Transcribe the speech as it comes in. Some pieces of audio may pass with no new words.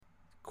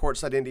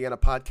Courtside Indiana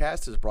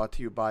podcast is brought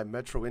to you by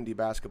Metro Indy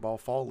Basketball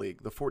Fall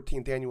League. The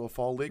 14th annual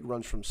Fall League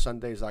runs from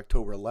Sundays,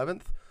 October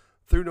 11th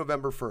through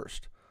November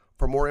 1st.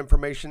 For more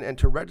information and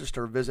to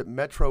register, visit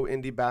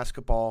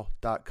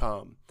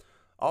metroindybasketball.com.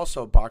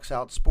 Also, Box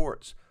Out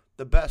Sports,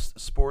 the best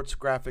sports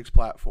graphics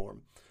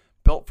platform,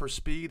 built for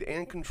speed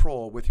and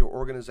control with your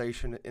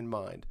organization in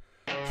mind.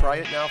 Try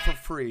it now for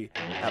free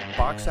at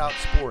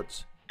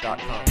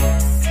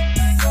boxoutsports.com.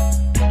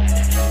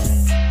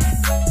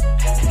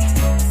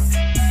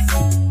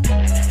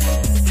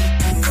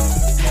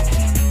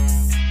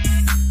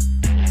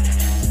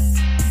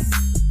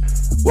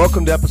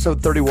 Welcome to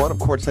episode 31 of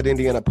Courtside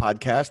Indiana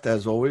podcast.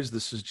 As always,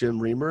 this is Jim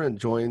Reamer and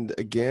joined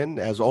again,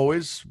 as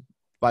always,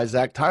 by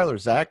Zach Tyler.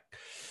 Zach,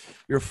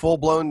 you're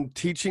full-blown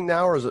teaching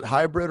now, or is it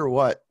hybrid or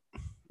what?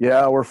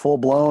 Yeah, we're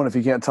full-blown. If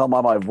you can't tell by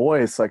my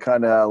voice, I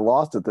kind of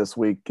lost it this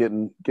week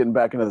getting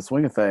back into the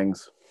swing of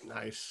things.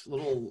 Nice.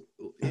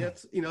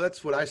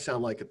 That's what I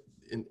sound like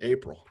in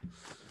April.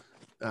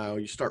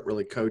 You start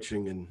really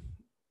coaching and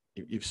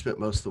you've spent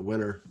most of the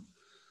winter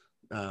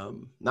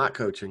not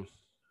coaching.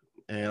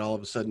 And all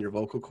of a sudden, your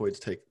vocal cords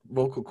take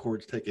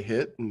a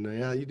hit, and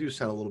yeah, you do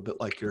sound a little bit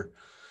like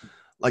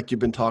you've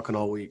been talking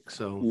all week.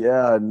 So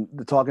yeah, and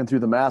talking through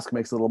the mask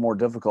makes it a little more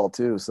difficult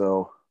too.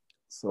 So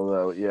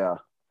yeah.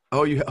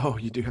 Oh, you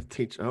do have to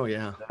teach. Oh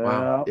yeah,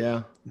 wow,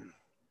 yeah.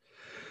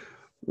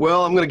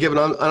 Well, I'm going to give an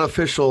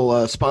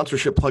unofficial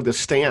sponsorship plug to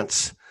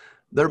Stance.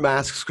 Their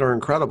masks are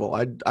incredible.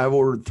 I've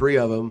ordered 3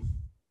 of them.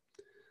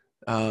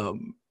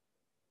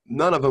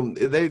 None of them,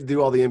 they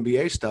do all the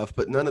NBA stuff,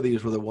 but none of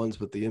these were the ones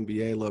with the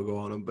NBA logo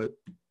on them. But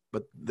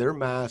their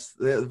masks,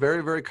 they're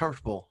very, very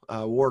comfortable.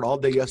 Wore it all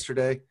day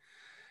yesterday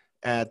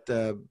at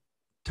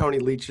Tony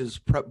Leach's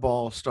Prep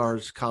Ball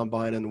Stars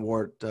Combine, and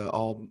wore it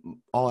all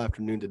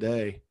afternoon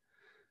today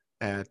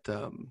at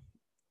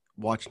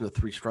watching the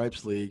Three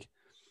Stripes League.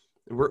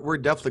 We're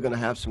definitely going to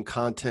have some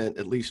content,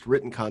 at least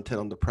written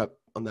content,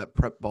 on that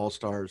Prep Ball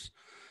Stars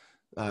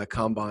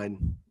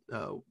Combine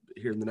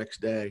here in the next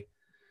day.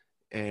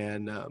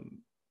 And,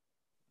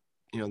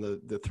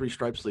 the Three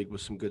Stripes League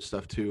was some good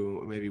stuff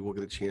too. Maybe we'll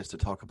get a chance to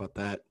talk about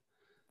that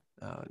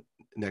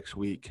next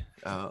week.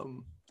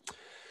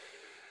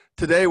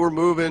 Today we're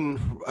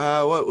moving,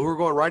 we're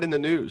going right into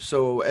news.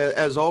 So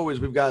as always,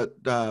 we've got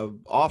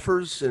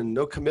offers and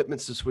no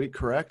commitments this week,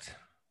 correct?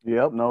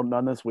 Yep, no,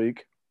 none this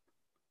week.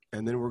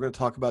 And then we're going to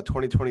talk about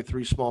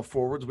 2023 small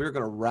forwards. We're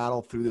going to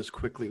rattle through this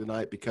quickly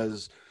tonight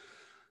because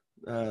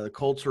the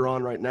Colts are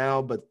on right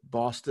now, but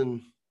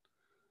Boston –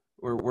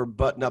 We're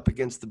butting up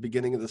against the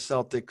beginning of the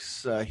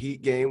Celtics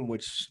Heat game,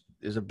 which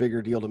is a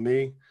bigger deal to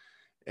me.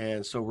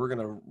 And so we're going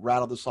to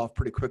rattle this off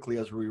pretty quickly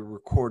as we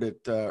record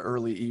it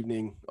early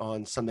evening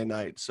on Sunday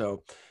night.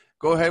 So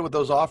go ahead with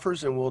those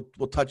offers, and we'll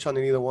touch on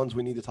any of the ones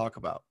we need to talk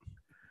about.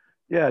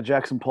 Yeah,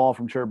 Jackson Paul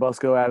from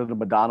Churubusco added a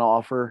Madonna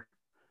offer.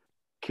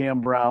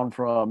 Cam Brown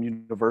from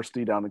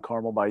University down in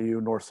Carmel Bayou,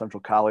 North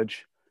Central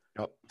College.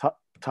 Yep.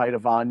 Tate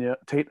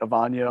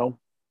Avagno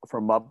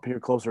from up here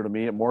closer to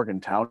me at Morgan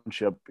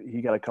Township.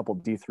 He got a couple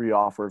D3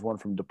 offers, one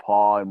from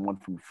DePaul and one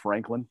from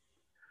Franklin.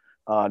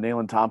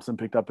 Nayland Thompson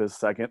picked up his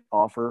second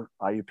offer,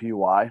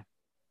 IUPUI.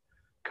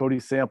 Cody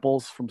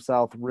Samples from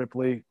South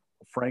Ripley,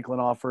 Franklin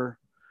offer.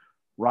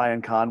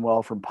 Ryan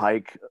Conwell from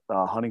Pike,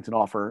 Huntington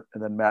offer.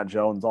 And then Matt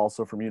Jones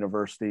also from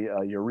University,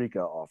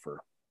 Eureka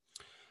offer.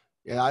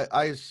 Yeah,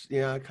 I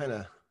kind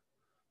of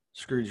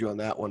screwed you on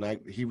that one.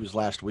 He was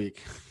last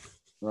week.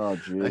 Oh,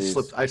 geez.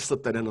 I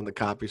slipped that in on the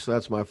copy, so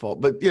that's my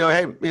fault. But,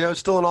 hey, it's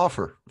still an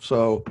offer.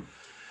 So,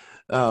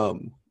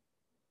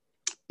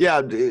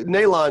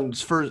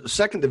 Nayland's first,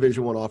 second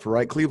Division I offer,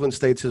 right? Cleveland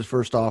State's his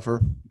first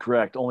offer.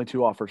 Correct. Only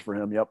 2 offers for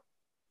him. Yep.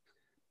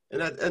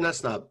 And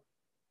that's not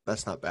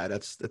bad.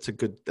 That's a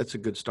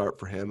good start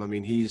for him. I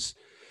mean, he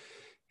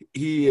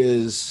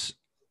is,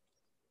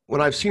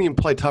 when I've seen him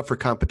play tougher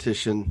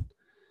competition,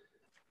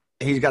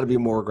 he's got to be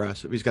more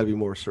aggressive. He's got to be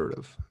more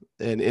assertive.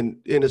 And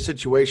in a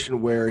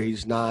situation where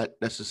he's not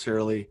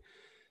necessarily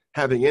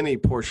having any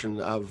portion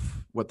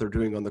of what they're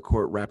doing on the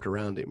court wrapped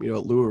around him.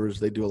 At Lures,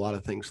 they do a lot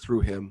of things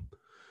through him.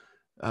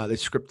 They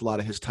script a lot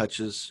of his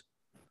touches,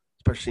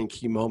 especially in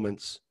key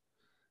moments.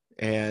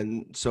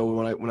 And so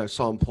when I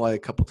saw him play a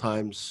couple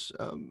times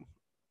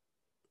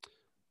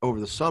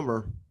over the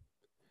summer,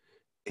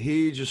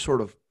 he was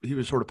sort of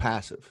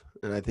passive.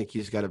 And I think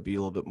he's got to be a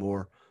little bit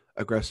more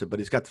aggressive. But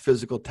he's got the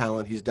physical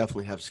talent. He's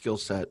definitely have skill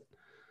set.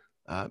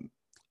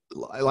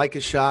 I like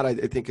his shot. I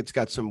think it's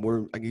got some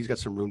room. He's got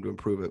some room to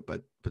improve it,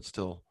 but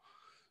still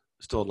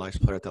a nice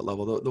player at that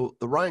level.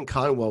 The Ryan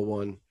Conwell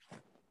one,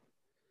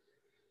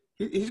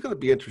 he's going to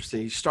be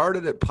interesting. He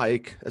started at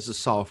Pike as a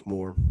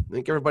sophomore. I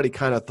think everybody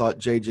kind of thought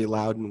J.J.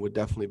 Loudon would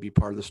definitely be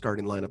part of the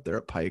starting lineup there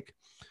at Pike.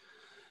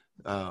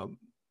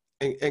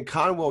 And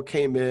Conwell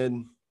came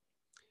in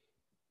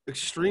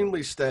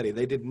extremely steady.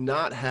 They did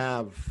not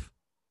have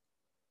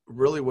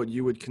really what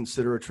you would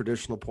consider a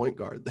traditional point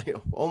guard. They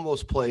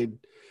almost played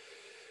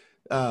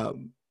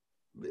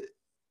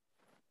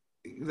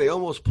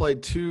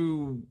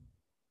two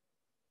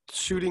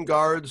shooting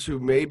guards who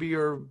maybe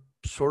are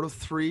sort of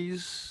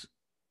threes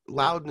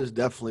Loudon is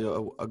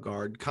definitely a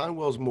guard.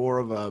 Conwell's more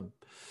of a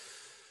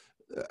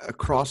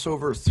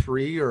crossover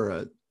three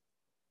or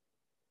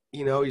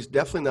he's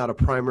definitely not a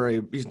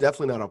primary. He's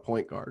definitely not a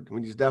point guard. I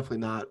mean, he's definitely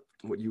not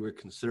what you would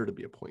consider to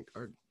be a point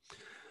guard.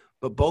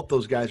 But both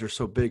those guys are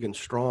so big and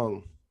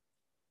strong.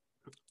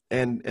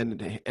 And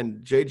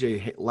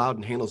JJ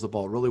Loudon handles the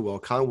ball really well.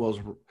 Conwell's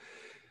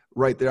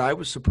right there. I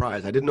was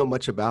surprised. I didn't know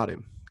much about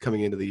him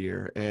coming into the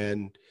year,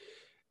 and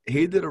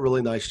he did a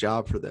really nice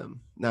job for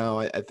them. Now,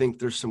 I think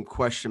there's some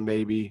question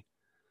maybe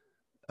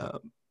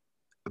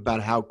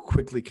about how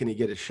quickly can he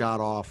get a shot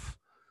off.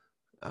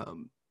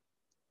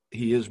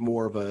 He is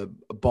more of a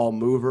ball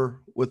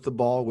mover with the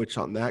ball, which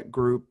on that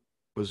group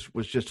was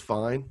just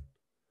fine.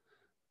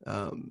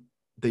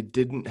 They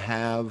didn't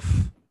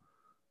have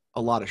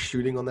a lot of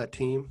shooting on that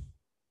team.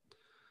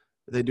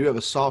 They do have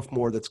a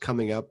sophomore that's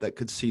coming up that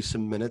could see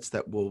some minutes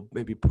that will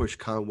maybe push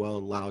Conwell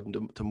and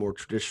Loudon to more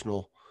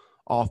traditional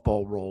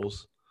off-ball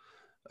roles.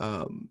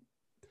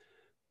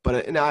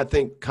 But now I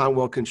think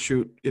Conwell can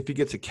shoot if he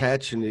gets a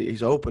catch and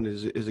he's open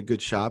is a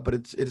good shot. But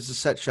it is a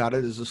set shot.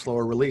 It is a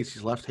slower release.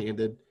 He's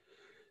left-handed.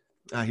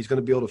 He's going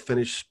to be able to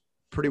finish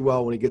pretty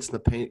well when he gets in the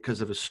paint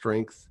because of his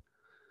strength.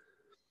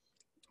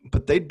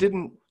 But they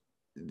didn't.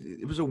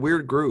 It was a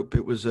weird group.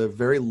 It was a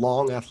very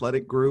long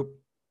athletic group,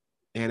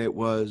 and it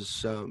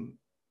was.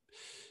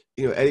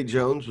 Eddie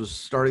Jones was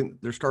starting.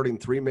 They're starting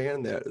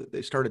 3-man.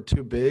 They started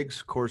 2 bigs.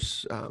 Of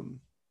course,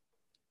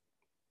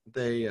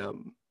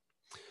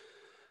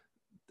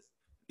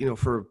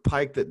 for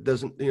Pike that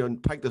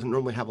doesn't, Pike doesn't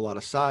normally have a lot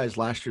of size.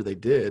 Last year they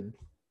did.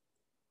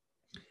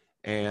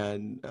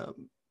 And, a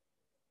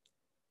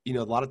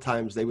lot of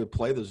times they would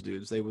play those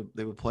dudes. They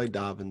would play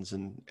Dobbins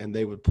and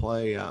they would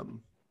play,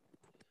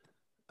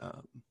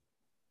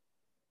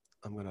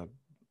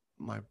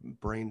 my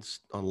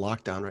brain's on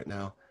lockdown right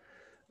now.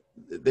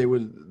 They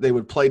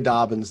would play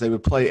Dobbins. They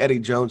would play Eddie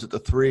Jones at the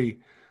 3.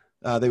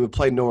 They would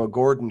play Noah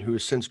Gordon, who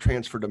has since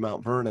transferred to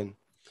Mount Vernon.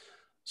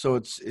 So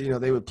it's,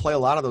 they would play a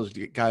lot of those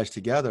guys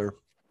together,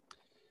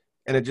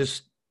 and it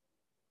just,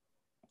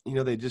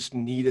 they just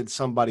needed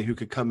somebody who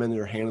could come in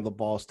there, handle the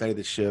ball, steady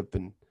the ship,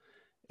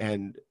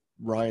 and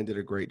Ryan did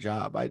a great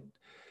job.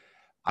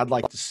 I'd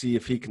like to see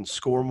if he can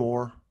score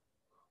more,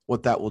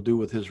 what that will do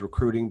with his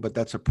recruiting, but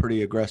that's a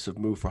pretty aggressive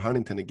move for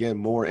Huntington. Again,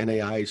 more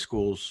NAIA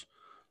schools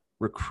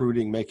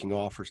recruiting, making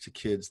offers to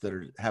kids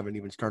that haven't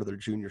even started their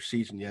junior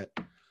season yet.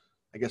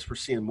 I guess we're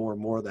seeing more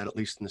and more of that, at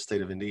least in the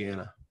state of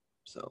Indiana.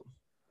 So.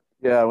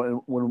 Yeah,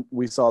 when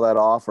we saw that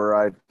offer,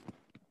 I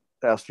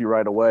asked you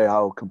right away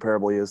how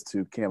comparable he is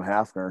to Cam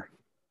Hafner.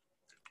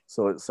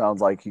 So it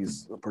sounds like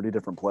he's a pretty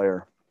different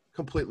player.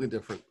 Completely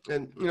different.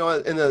 And,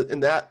 in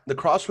the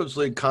Crossroads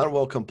League,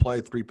 Conwell can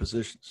play 3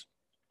 positions.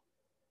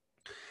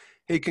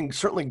 He can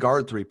certainly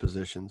guard 3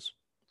 positions.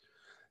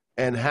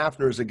 And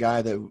Hafner is a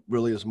guy that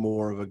really is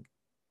more of a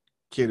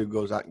kid who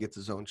goes out and gets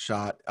his own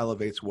shot,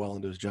 elevates well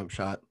into his jump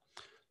shot.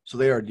 So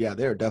they are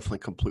definitely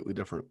completely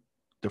different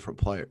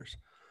players.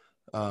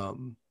 What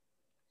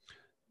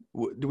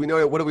do we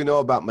know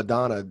about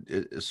Madonna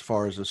as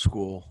far as a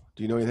school?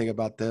 Do you know anything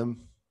about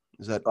them?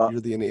 Is that you're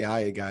the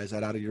NAIA guy? Is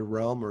that out of your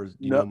realm, or do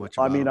you know much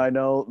about them? I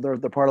know they're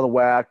part of the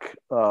WAC.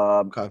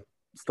 Okay.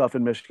 Stuff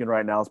in Michigan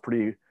right now is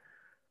pretty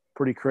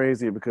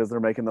crazy because they're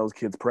making those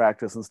kids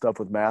practice and stuff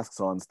with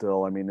masks on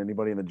still. I mean,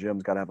 anybody in the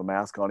gym's got to have a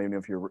mask on, even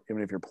if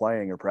you're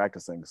playing or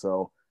practicing.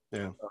 So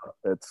yeah,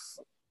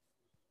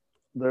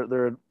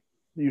 they're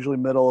usually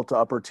middle to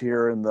upper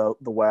tier in the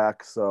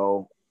WAC.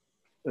 So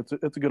it's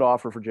a good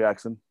offer for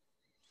Jackson.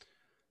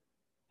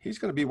 He's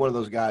going to be one of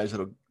those guys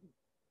that'll.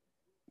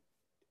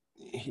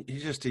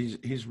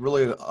 He's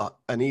really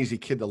an easy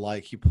kid to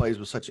like. He plays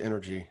with such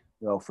energy.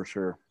 Oh, for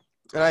sure.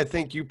 And I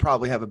think you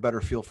probably have a better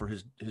feel for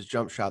his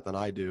jump shot than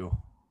I do.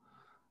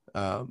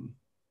 But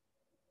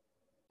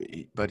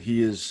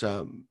he is.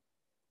 I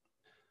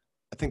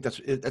think that's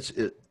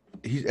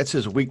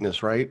his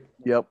weakness, right?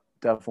 Yep,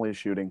 definitely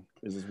shooting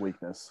is his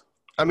weakness.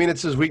 I mean,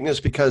 it's his weakness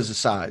because of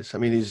size. I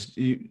mean,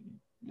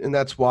 and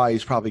that's why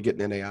he's probably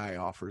getting NAIA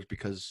offers,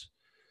 because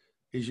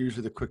he's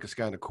usually the quickest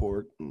guy in the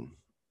court, and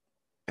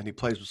he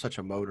plays with such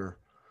a motor.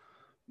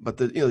 But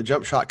the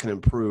jump shot can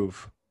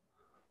improve.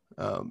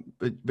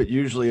 But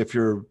usually if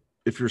you're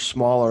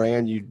smaller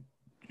and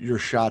your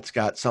shot's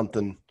got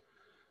something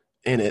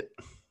in it,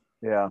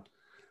 yeah,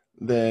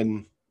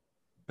 then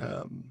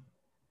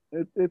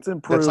it's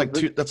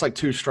improved. That's like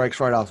 2 strikes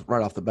right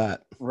off the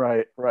bat.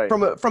 Right.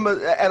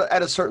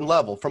 At a certain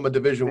level, from a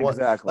Division I.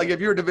 Exactly. Like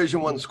if you're a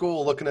Division I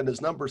school looking at his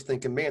numbers,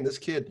 thinking, man, this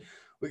kid,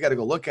 we got to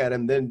go look at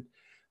him. Then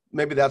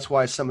maybe that's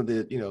why some of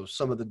the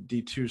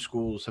D2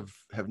 schools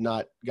have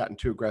not gotten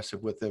too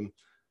aggressive with him.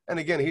 And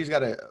again, he's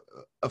got a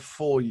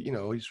full,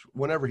 he's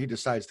whenever he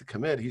decides to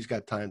commit, he's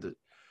got time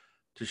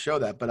to show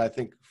that. But I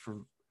think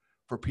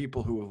for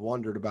people who have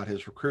wondered about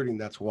his recruiting,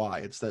 that's why.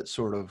 It's that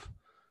sort of,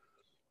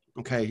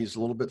 okay, he's a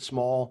little bit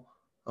small.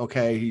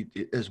 Okay, he,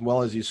 as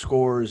well as he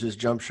scores, his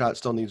jump shot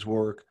still needs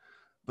work.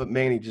 But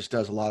man, he just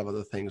does a lot of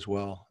other things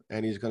well.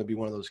 And he's going to be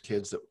one of those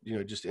kids that,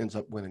 just ends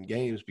up winning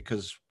games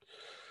because,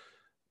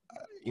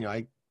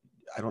 I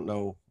don't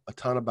know a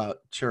ton about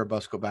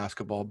Cherubusco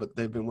basketball, but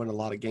they've been winning a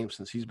lot of games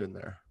since he's been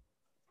there.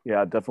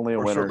 Yeah, definitely a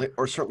winner.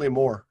 Certainly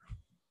more.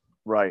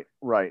 Right.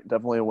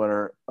 Definitely a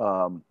winner.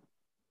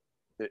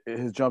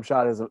 His jump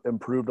shot has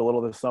improved a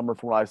little this summer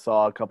from what I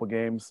saw a couple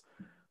games.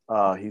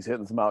 He's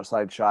hitting some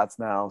outside shots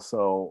now,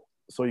 so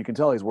you can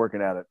tell he's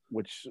working at it,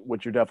 which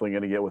you're definitely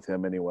going to get with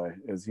him anyway.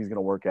 Is he's going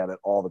to work at it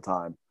all the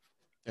time.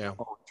 Yeah,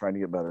 trying to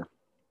get better.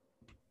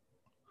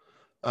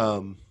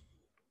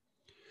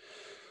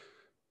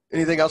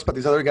 Anything else about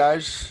these other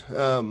guys?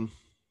 I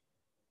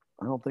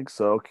don't think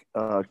so.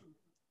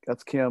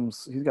 That's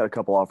Cam's. He's got a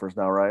couple offers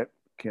now, right?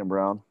 Cam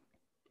Brown.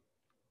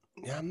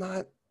 Yeah, I'm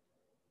not.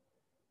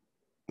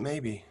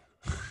 Maybe.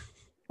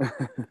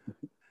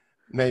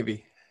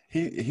 Maybe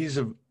he's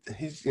an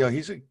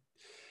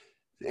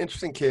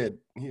interesting kid.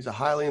 He's a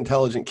highly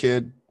intelligent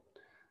kid.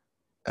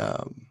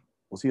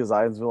 Was he a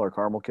Zionsville or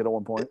Carmel kid at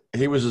one point?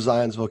 He was a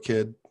Zionsville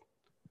kid.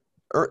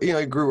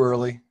 He grew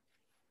early,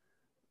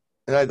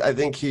 and I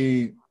think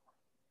I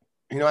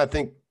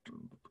think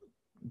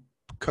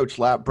Coach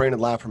Brandon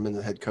Lafferman,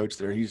 the head coach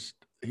there, he's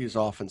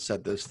often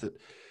said this, that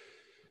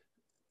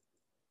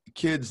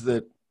kids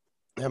that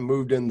have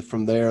moved in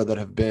from there that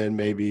have been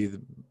maybe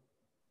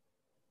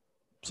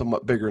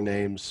somewhat bigger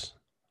names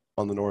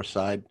on the north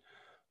side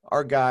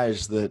are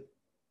guys that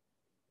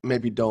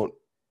maybe don't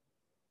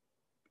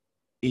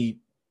eat,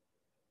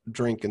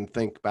 drink, and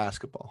think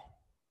basketball.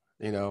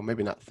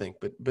 Maybe not think,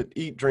 but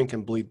eat, drink,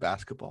 and bleed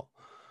basketball.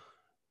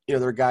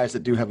 There are guys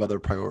that do have other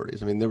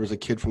priorities. I mean, there was a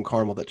kid from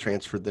Carmel that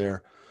transferred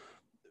there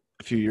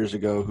a few years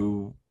ago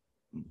who,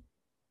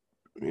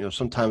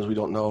 sometimes we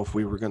don't know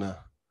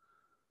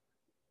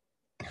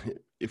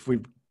if we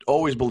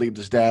always believed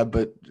his dad,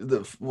 but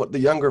the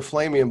younger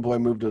Flamian boy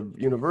moved to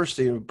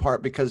university in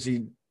part because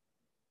he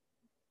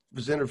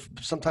was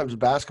sometimes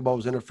basketball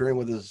was interfering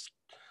with his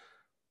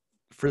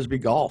Frisbee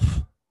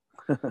golf.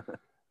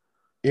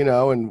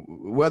 And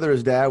whether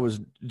his dad was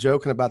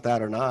joking about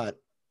that or not,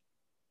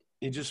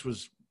 he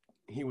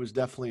was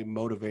definitely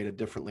motivated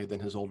differently than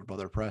his older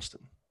brother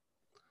Preston.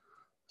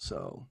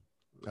 So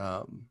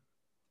let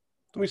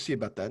me see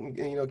about that.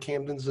 And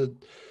Camden's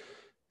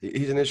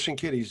he's an interesting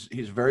kid.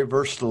 He's very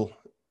versatile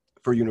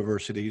for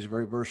university. He's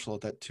very versatile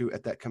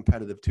at that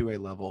competitive 2A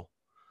level.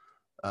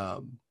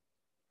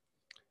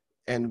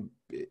 And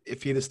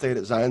if he'd have stayed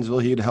at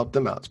Zionsville, he'd help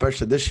them out,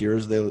 especially this year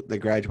as they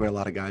graduate a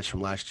lot of guys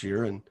from last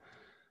year.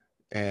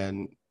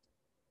 And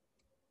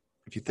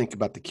if you think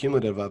about the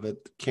cumulative of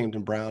it,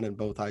 Camden Brown and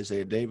both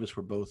Isaiah Davis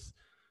were both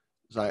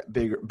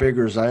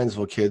bigger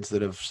Zionsville kids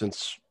that have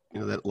since,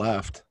 that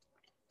left.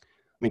 I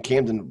mean,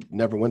 Camden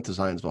never went to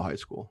Zionsville High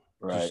School.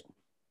 Right.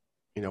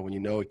 When you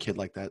know a kid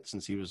like that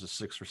since he was a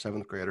 6th or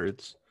 7th grader,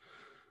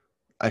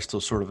 I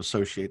still sort of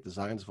associate the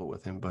Zionsville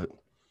with him,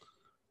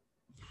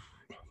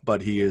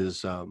 but he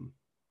is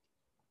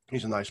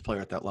he's a nice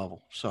player at that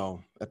level.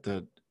 So at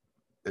that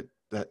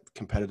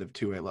competitive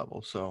 2A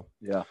level. So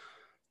yeah.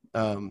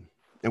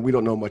 And we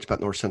don't know much about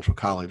North Central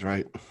College,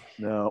 right?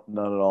 No,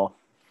 not at all.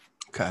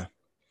 Okay.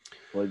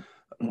 Like,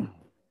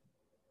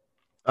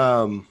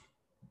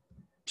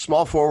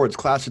 small forwards,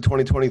 class of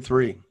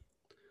 2023.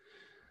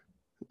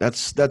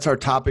 That's our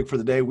topic for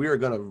the day. We are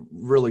going to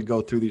really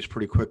go through these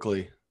pretty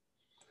quickly.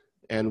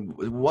 And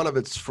one of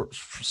it's for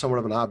somewhat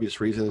of an obvious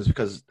reason is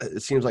because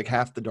it seems like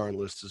half the darn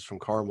list is from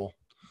Carmel.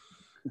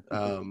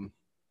 And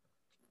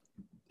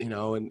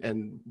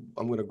I'm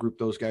going to group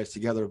those guys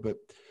together, but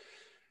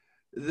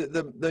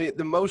the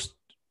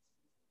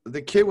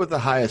kid with the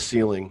highest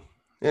ceiling,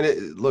 and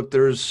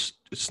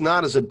it's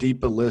not as a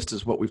deep a list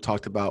as what we've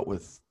talked about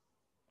with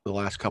the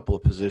last couple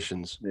of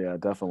positions. Yeah,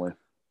 definitely.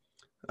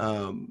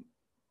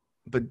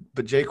 But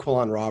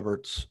Jaquan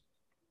Roberts,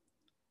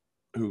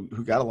 who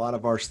got a lot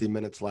of varsity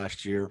minutes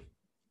last year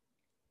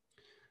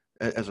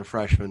as a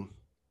freshman,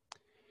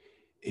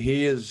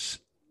 he is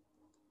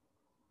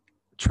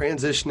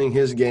transitioning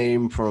his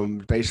game from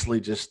basically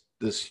just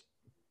this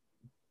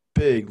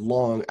big,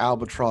 long,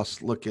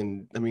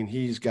 albatross-looking – I mean,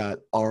 he's got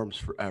arms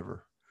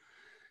forever.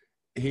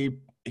 He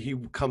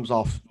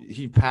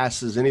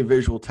passes any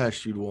visual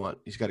test you'd want.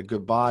 He's got a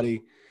good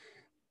body.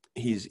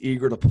 He's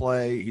eager to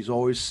play.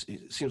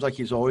 It seems like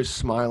he's always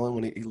smiling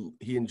when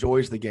he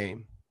enjoys the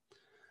game.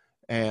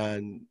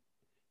 And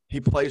he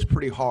plays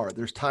pretty hard.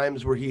 There's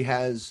times where he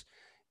has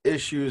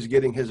issues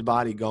getting his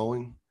body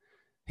going.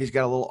 He's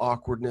got a little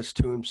awkwardness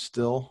to him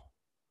still.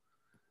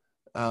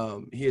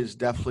 He has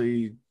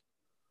definitely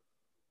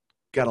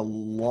got a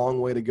long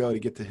way to go to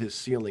get to his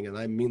ceiling, and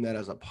I mean that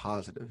as a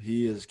positive.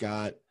 He has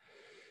got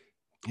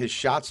his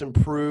shots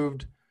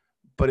improved,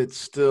 but it's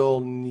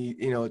still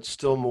it's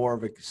still more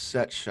of a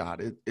set shot.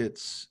 It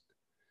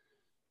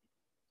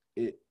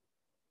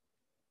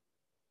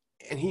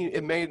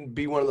may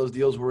be one of those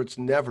deals where it's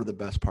never the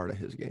best part of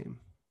his game.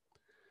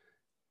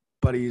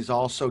 But he's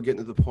also getting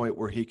to the point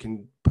where he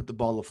can put the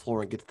ball on the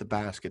floor and get to the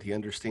basket. He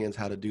understands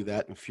how to do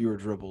that in fewer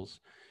dribbles.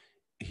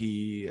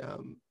 I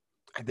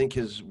think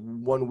his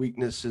one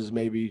weakness is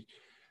maybe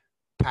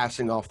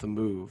passing off the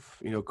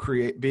move,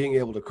 being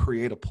able to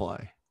create a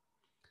play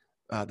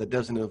that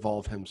doesn't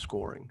involve him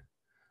scoring.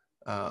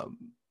 And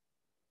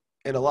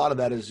a lot of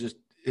that is just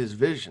his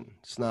vision.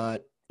 It's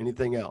not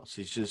anything else.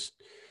 He's just,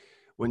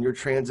 when you're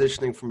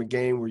transitioning from a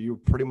game where you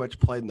pretty much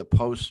played in the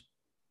post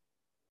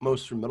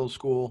most through middle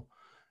school,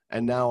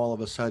 and now all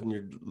of a sudden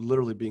you're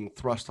literally being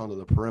thrust onto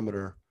the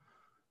perimeter.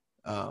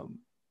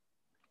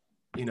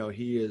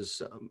 He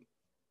is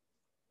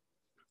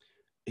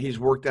he's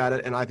worked at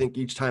it, and I think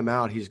each time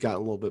out he's gotten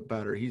a little bit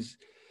better.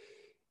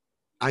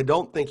 I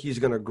don't think he's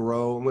going to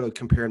grow. I'm going to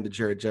compare him to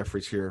Jared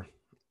Jeffries here.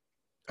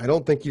 I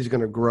don't think he's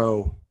going to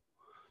grow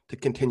to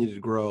continue to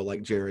grow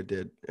like Jared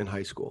did in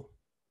high school.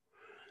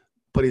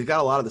 But he's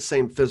got a lot of the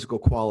same physical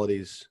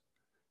qualities.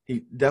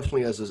 He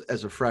definitely,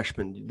 as a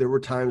freshman, there were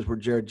times where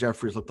Jared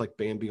Jeffries looked like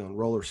Bambi on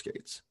roller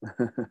skates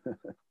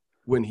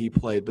when he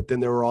played. But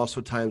then there were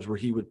also times where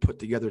he would put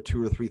together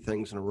 2 or 3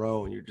 things in a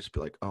row, and you'd just be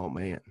like, oh,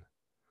 man.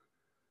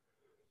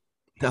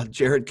 Now,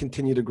 Jared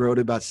continued to grow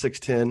to about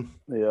 6'10".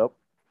 Yep.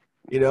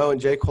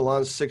 And Jay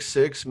Quillan's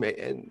 6'6",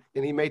 and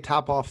he may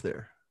top off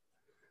there.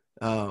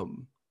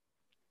 And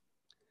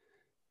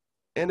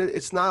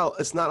it's not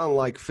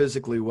unlike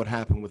physically what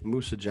happened with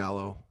Musa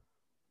Jallow,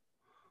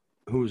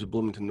 who was a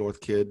Bloomington North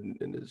kid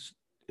and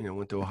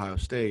went to Ohio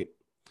State.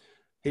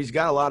 He's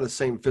got a lot of the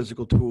same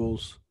physical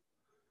tools.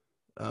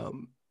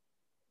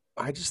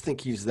 I just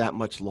think he's that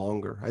much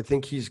longer. I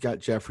think he's got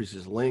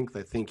Jeffries' length.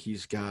 I think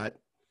he's got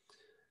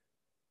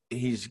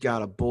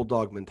a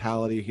bulldog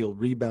mentality. He'll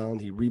rebound.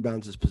 He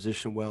rebounds his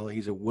position well.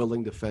 He's a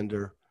willing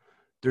defender.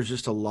 There's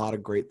just a lot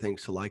of great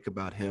things to like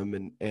about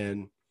him.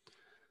 And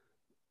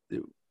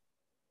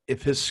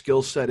if his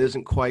skill set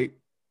isn't quite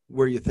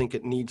where you think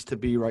it needs to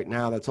be right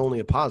now, that's only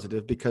a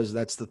positive, because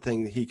that's the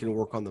thing that he can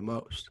work on the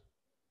most.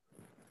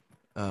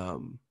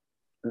 Now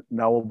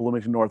will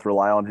Bloomington North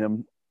rely on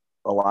him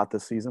a lot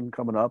this season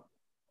coming up?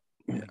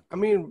 I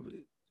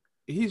mean,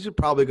 he's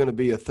probably going to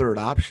be a third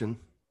option,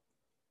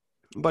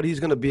 but he's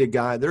going to be a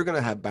guy. They're going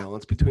to have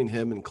balance between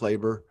him and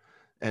Kleber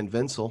and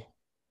Vincel.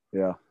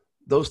 Yeah.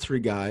 Those 3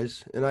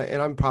 guys. And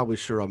I'm probably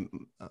sure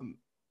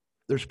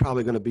there's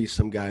probably going to be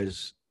some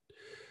guys,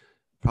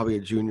 probably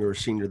a junior or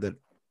senior, that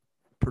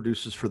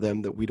produces for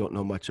them that we don't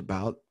know much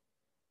about.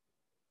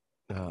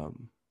 But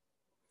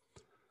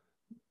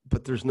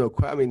there's no,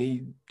 I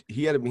mean,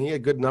 he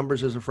had good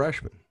numbers as a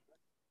freshman,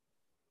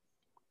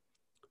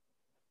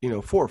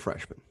 for a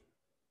freshman.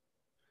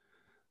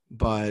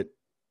 But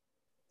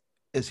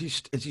as he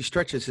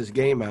stretches his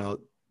game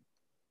out,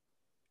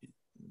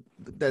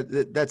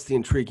 that's the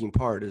intriguing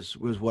part is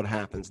what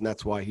happens. And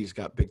that's why he's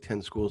got Big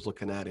Ten schools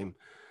looking at him.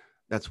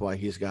 That's why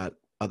he's got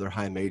other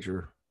high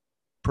major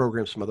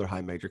programs from other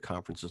high major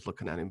conferences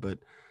looking at him. But,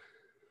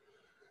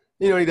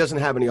 he doesn't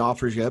have any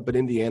offers yet, but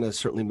Indiana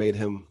certainly made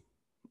him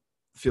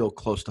feel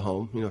close to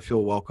home,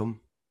 feel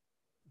welcome.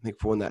 I think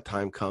for when that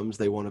time comes,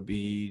 they want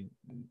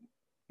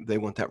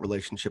that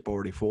relationship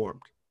already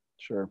formed.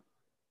 Sure.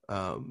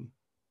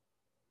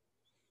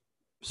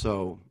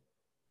 So,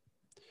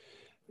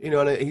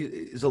 and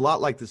he's a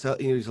lot like this.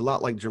 He's a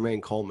lot like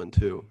Jermaine Coleman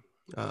too.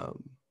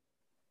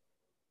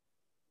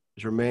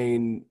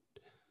 Jermaine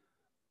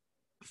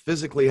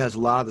physically has a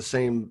lot of the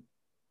same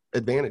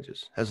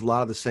advantages, has a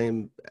lot of the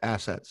same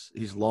assets.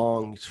 He's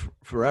long, he's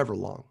forever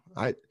long.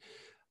 I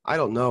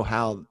don't know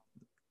how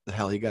the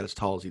hell he got as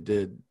tall as he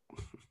did.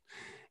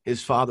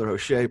 His father,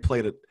 O'Shea,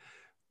 played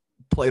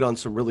on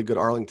some really good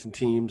Arlington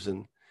teams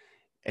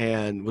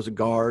and was a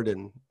guard.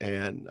 And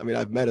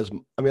I've met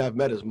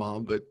his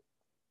mom, but,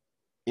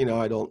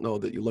 I don't know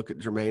that you look at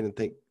Jermaine and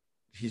think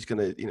he's going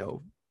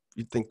to,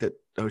 you'd think that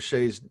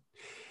O'Shea's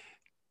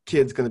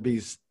kid's going to be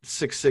 6'6",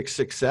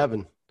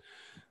 6'7",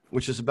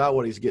 which is about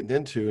what he's getting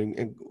into.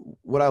 And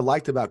what I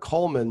liked about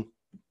Coleman,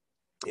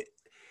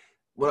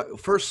 when I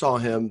first saw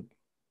him,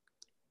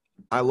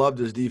 I loved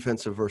his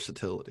defensive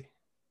versatility.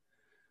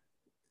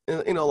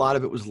 And, a lot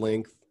of it was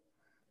length.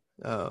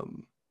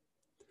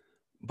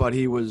 But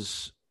he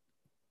was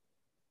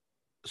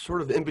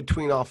sort of in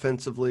between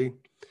offensively.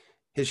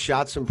 His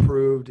shots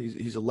improved.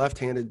 He's a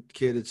left-handed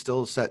kid. It's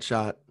still a set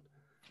shot.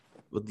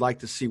 Would like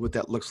to see what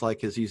that looks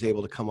like as he's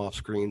able to come off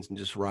screens and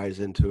just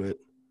rise into it.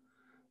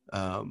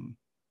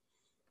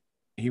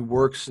 He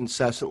works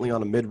incessantly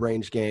on a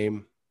mid-range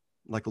game,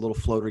 like a little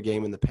floater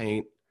game in the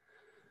paint.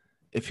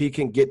 If he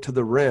can get to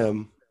the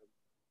rim,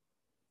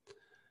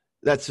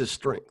 that's his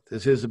strength,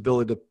 is his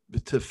ability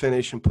to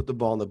finish and put the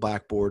ball on the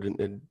backboard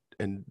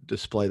and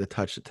display the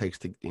touch it takes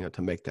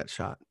to make that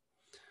shot.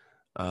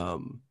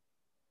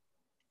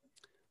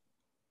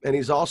 And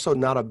he's also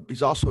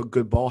a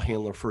good ball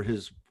handler for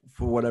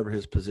whatever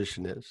his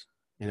position is.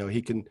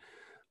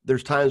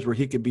 There's times where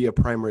he could be a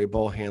primary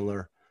ball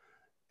handler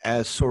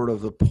as sort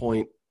of the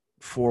point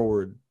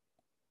forward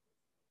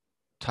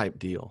type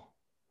deal.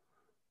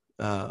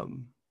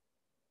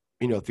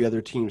 If the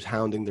other team's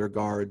hounding their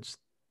guards,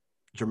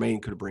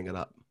 Jermaine could bring it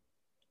up.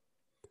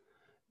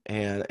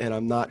 And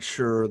I'm not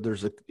sure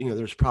there's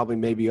probably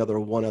maybe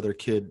one other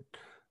kid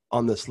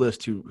on this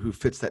list who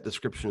fits that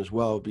description as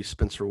well. Would be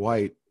Spencer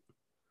White.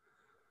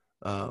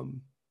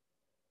 And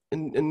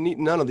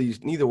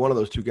neither one of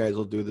those 2 guys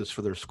will do this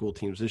for their school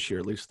teams this year,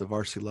 at least the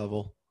varsity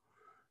level.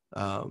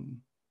 But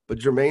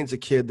Jermaine's a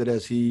kid that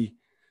as he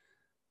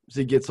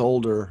gets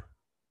older,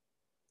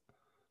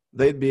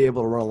 they'd be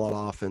able to run a lot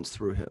of offense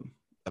through him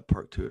at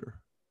Park Tudor.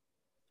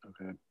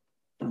 Okay.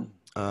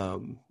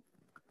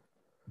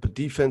 But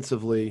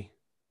defensively,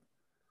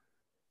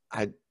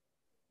 I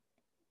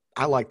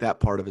like that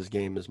part of his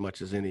game as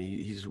much as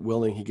any. He's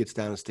willing. He gets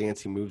down in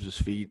stance. He moves his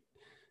feet.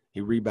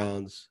 He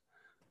rebounds.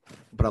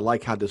 But I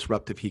like how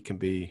disruptive he can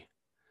be.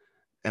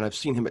 And I've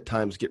seen him at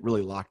times get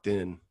really locked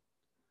in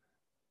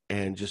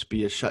and just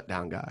be a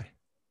shutdown guy.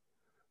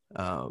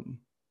 And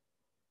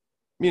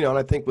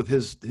I think with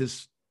his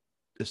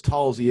as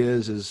tall as he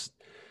is, he's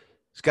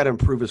got to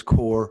improve his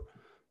core,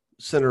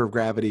 center of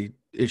gravity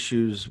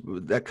issues.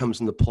 That comes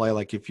into play.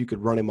 Like if you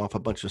could run him off a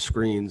bunch of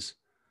screens,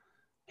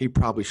 he'd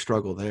probably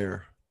struggle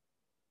there.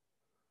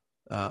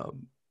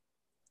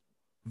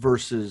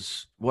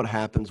 Versus what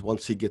happens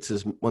once he gets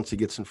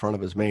in front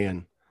of his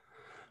man.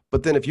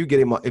 But then if you get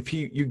him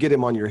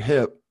on your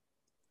hip,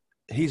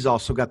 he's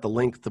also got the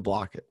length to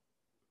block it.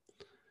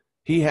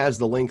 He has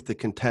the length to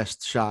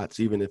contest shots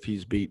even if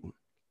he's beaten.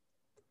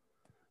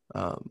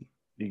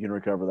 You can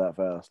recover that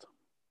fast.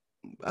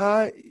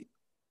 A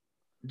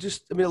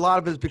lot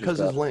of it is because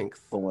of his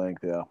length. The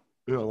length, yeah.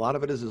 A lot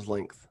of it is his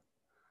length.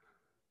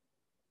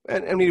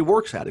 And I mean, he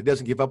works at it. He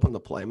doesn't give up on the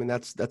play. I mean,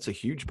 that's a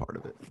huge part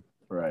of it.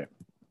 Right.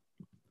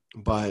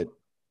 But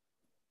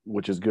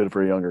which is good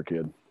for a younger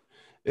kid.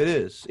 It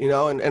is,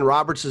 and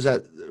Roberts is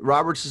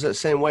that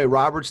same way.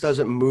 Roberts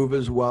doesn't move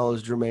as well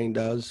as Jermaine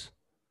does.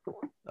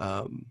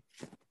 At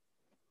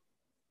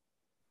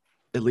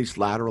least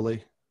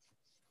laterally.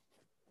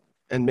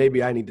 And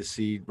maybe I need to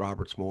see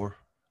Roberts more.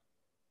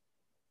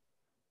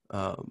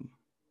 But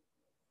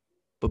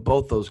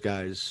both those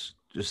guys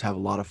just have a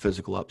lot of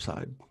physical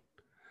upside.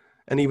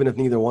 And even if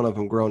neither one of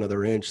them grow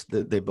another inch,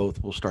 they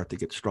both will start to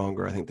get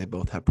stronger. I think they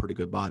both have pretty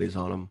good bodies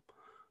on them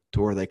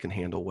to where they can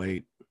handle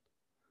weight.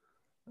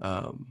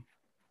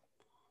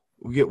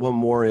 We get one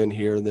more in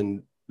here, and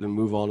then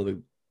move on to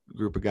the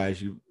group of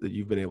guys that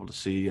you've been able to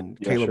see. And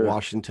Caleb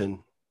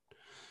Washington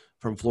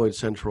from Floyd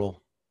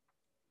Central,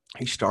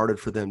 he started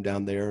for them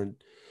down there. And,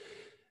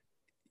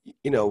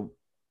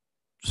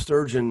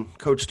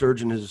 Coach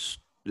Sturgeon has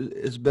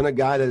been a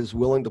guy that is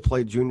willing to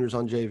play juniors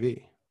on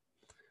JV.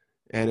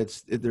 And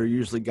they're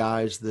usually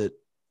guys that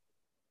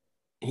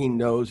he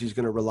knows he's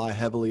going to rely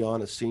heavily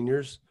on as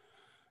seniors.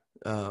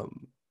 But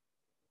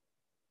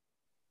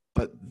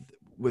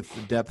with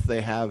the depth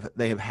they have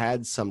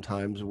had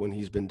sometimes when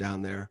he's been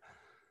down there,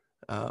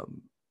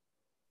 putting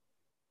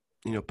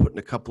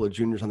a couple of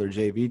juniors on their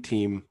JV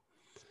team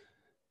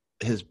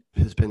has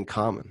been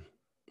common,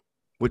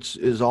 which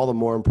is all the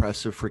more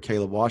impressive for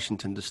Caleb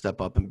Washington to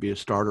step up and be a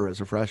starter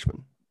as a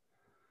freshman.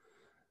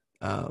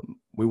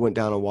 We went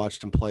down and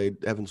watched him play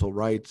Evansville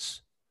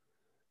Reitz,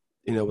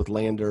 with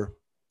Lander.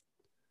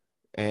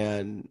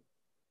 And,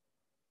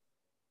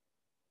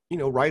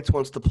 Reitz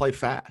wants to play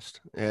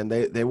fast, and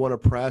they want to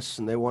press,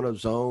 and they want to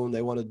zone.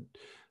 They want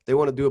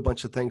to do a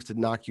bunch of things to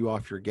knock you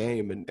off your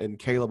game. And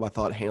Caleb, I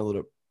thought, handled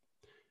it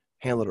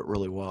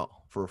really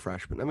well for a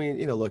freshman. I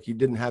mean, look, he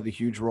didn't have a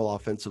huge role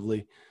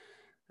offensively.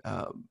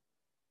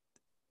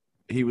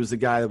 He was the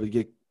guy that would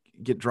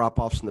get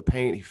drop-offs in the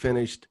paint. He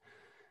finished.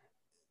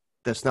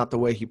 That's not the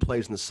way he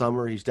plays in the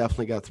summer. He's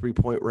definitely got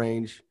 3-point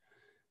range.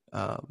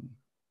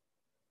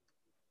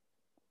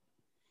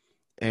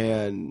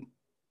 And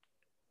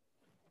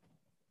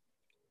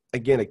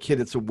again, a kid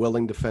that's a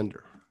willing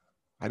defender.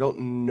 I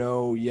don't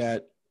know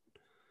yet,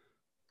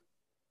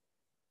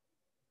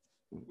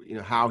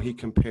 how he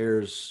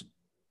compares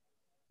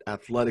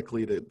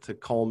athletically to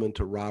Coleman,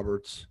 to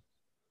Roberts.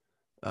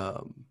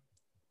 But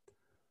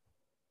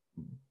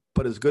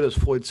as good as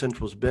Floyd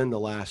Central's been the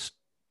last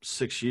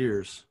 6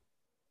 years,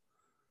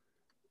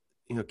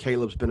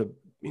 Caleb's been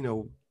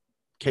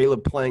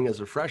Caleb playing as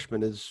a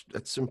freshman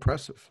that's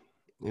impressive,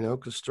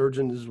 because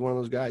Sturgeon is one of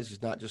those guys.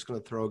 He's not just going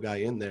to throw a guy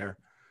in there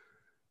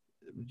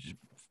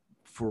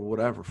for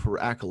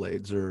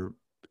accolades, or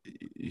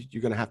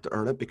you're going to have to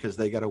earn it because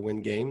they got to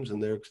win games,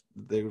 and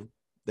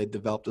they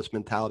developed this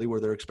mentality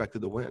where they're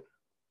expected to win.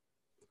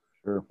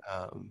 Sure.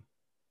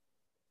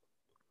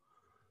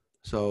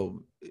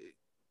 So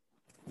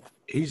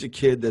he's a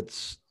kid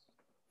that's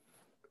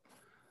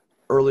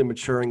early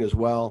maturing as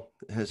well,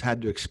 has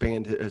had to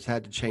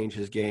change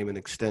his game and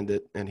extend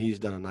it, and he's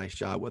done a nice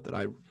job with it.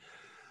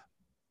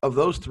 Of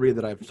those three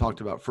that I've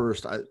talked about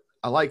first, I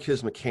like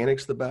his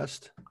mechanics the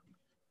best.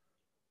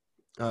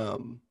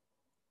 And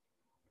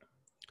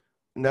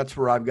that's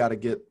where I've got to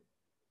get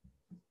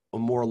a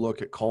more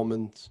look at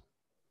Coleman's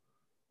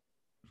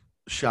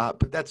shot,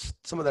 but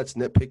some of that's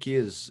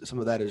nitpicky. Some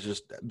of that is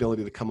just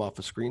ability to come off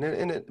a screen,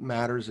 and it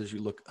matters as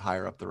you look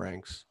higher up the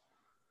ranks.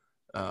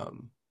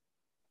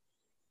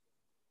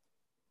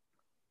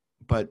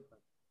 But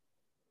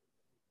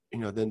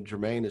then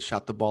Jermaine has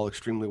shot the ball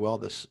extremely well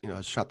this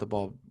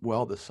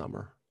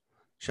summer,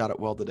 shot it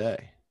well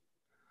today,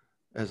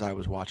 as I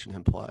was watching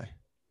him play.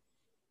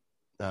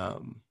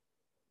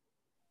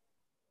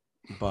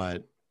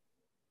 But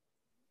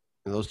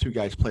And those two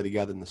guys play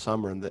together in the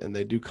summer, and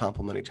they do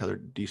complement each other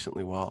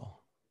decently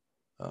well.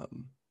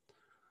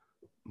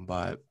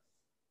 But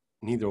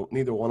neither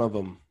one of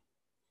them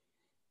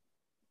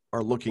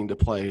are looking to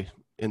play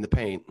in the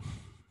paint,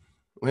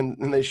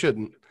 and they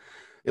shouldn't,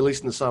 at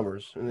least in the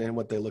summers, and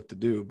what they look to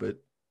do. But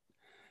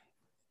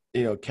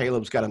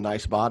Caleb's got a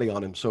nice body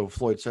on him, so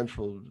Floyd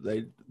Central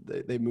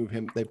they move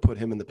him, they put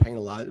him in the paint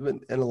a lot,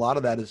 and a lot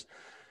of that is,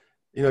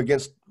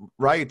 against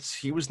Wrights,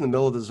 he was in the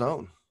middle of the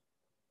zone.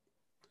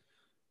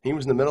 He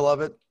was in the middle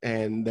of it,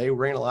 and they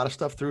ran a lot of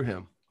stuff through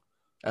him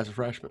as a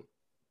freshman.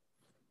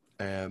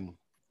 And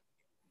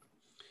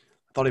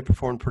I thought he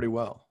performed pretty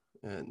well,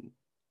 and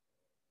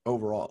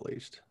overall at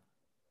least.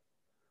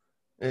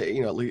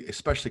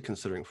 Especially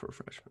considering for a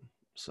freshman.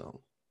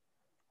 So,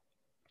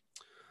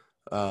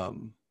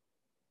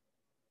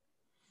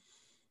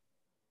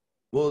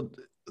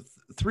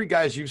 three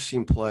guys you've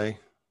seen play,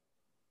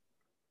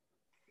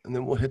 and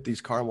then we'll hit these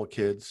Carmel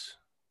kids.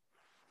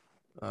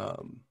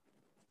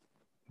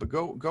 But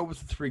go with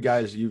the three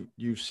guys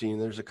you've seen.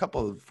 There's a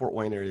couple of Fort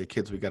Wayne area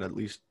kids we got to at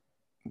least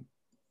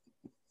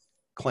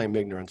claim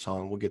ignorance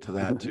on. We'll get to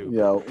that too.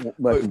 Yeah,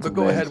 but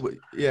go ahead.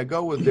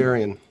 Go with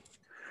Darian.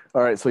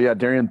 All right, so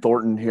Darian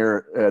Thornton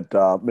here at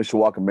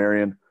Mishawaka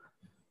Marion.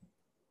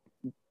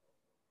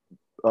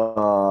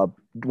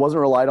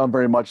 Wasn't relied on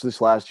very much this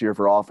last year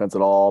for offense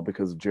at all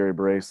because of Jerry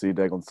Bracey,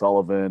 Declan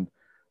Sullivan,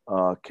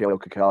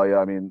 Caleb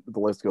Kakalia. I mean, the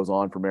list goes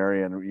on for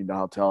Marion. You know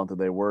how talented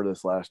they were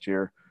this last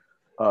year.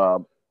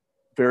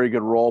 Very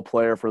good role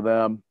player for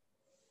them.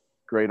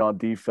 Great on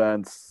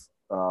defense.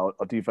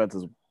 Defense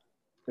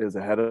is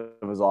ahead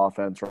of his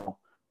offense.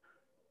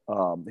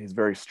 He's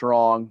very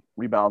strong.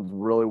 Rebounds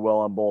really well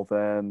on both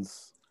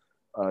ends.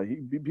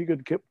 He'd be a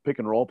good pick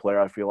and roll player,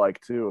 I feel like,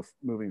 too, if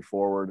moving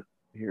forward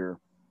here.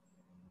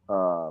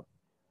 But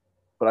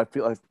I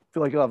feel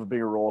like he'll have a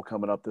bigger role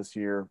coming up this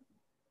year.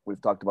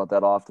 We've talked about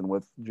that often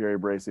with Jerry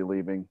Bracey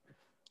leaving.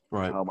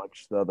 Right. How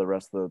much the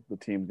rest of the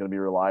team's going to be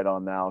relied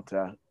on now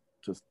to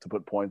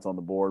put points on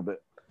the board.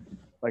 But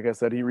like I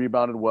said, he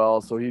rebounded well,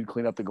 so he'd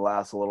clean up the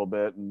glass a little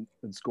bit and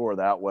score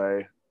that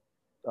way.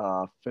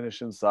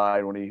 Finish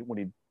inside when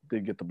he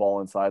did get the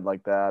ball inside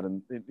like that,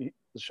 and the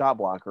shot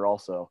blocker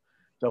also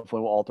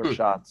definitely will alter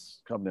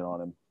shots coming in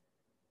on him.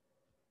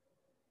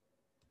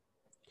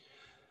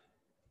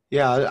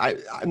 Yeah,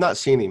 I've not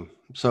seen him,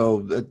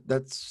 so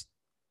that's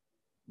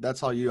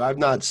all you. I've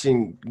not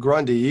seen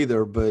Grundy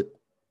either, but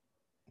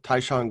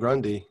Tyshawn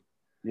Grundy.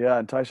 Yeah,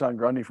 and Tyshawn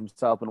Grundy from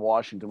South Bend,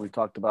 Washington. We've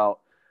talked about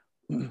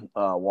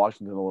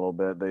Washington a little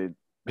bit. They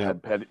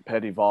had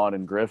Petty, Vaughn,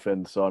 and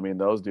Griffin. So, I mean,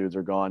 those dudes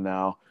are gone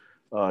now.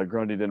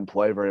 Grundy didn't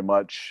play very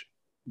much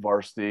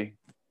varsity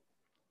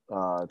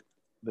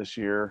this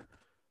year.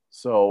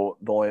 So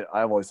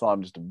I only saw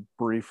him just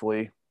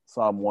briefly.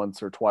 Saw him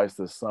once or twice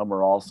this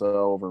summer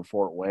also over in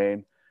Fort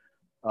Wayne.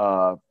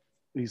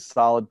 He's a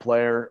solid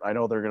player. I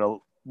know they're going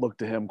to look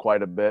to him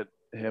quite a bit.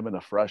 Him and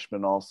a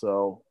freshman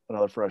also,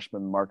 another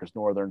freshman, Marcus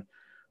Northern.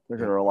 They're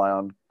going to rely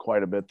on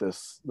quite a bit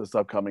this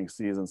upcoming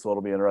season. So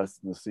it'll be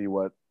interesting to see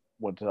what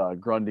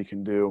Grundy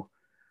can do.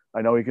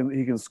 I know he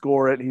can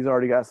score it. He's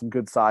already got some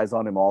good size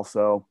on him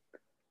also.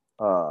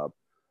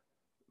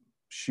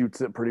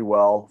 Shoots it pretty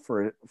well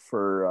for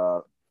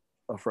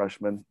a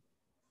freshman.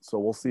 So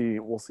we'll see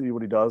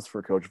what he does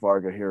for Coach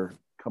Varga here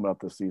coming up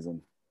this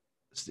season.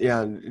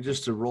 Yeah,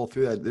 just to roll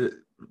through that,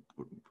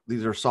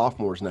 these are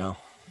sophomores now.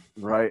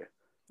 Right.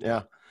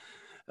 Yeah.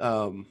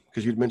 Because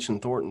you'd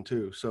mentioned Thornton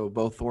too. So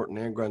both Thornton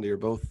and Grundy are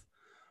both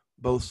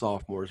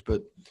sophomores.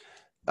 But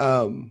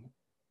emailed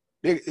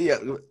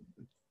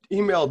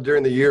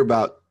during the year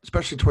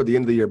especially toward the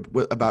end of the year,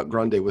 about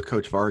Grundy with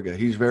Coach Varga.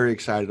 He's very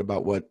excited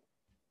about what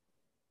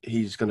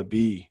he's going to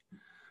be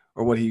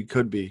or what he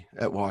could be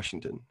at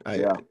Washington.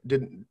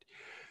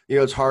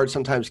 It's hard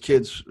sometimes.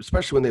 Kids,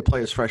 especially when they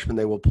play as freshmen,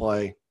 they will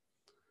play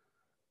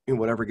in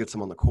whatever gets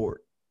them on the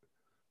court.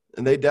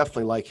 And they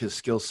definitely like his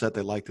skill set.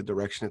 They like the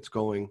direction it's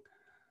going.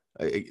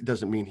 It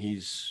doesn't mean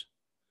he's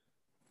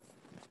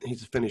a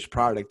finished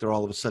product or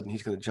all of a sudden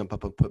he's going to jump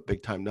up and put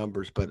big time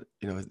numbers. But,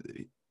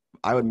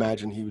 I would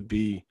imagine he would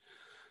be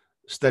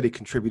a steady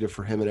contributor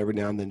for him and every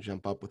now and then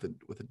jump up with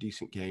a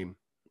decent game.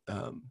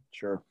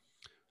 Sure.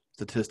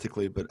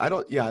 Statistically, but I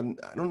don't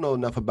know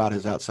enough about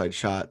his outside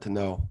shot to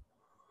know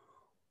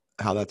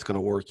how that's going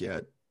to work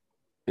yet.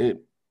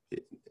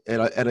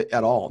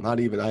 At all. Not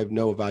even, I have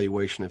no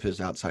evaluation of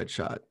his outside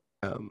shot.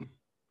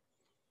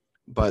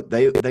 But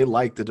they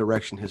like the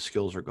direction his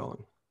skills are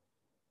going.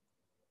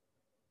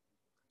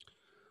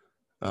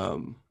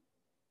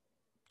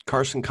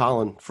 Carson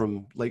Collin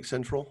from Lake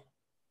Central.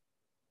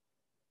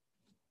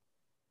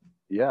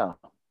 Yeah,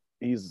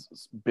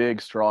 he's a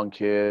big, strong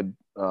kid.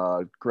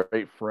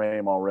 Great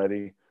frame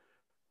already.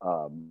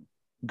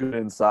 Good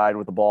inside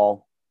with the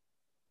ball.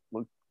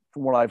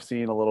 From what I've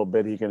seen a little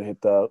bit, he can hit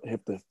the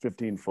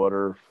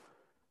 15-footer.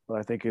 But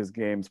I think his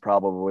game's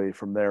probably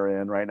from there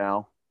in right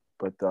now.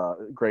 But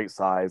great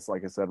size,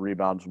 like I said,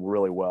 rebounds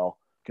really well.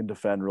 Can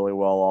defend really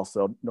well.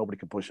 Also, nobody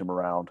can push him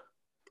around.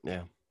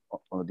 Yeah,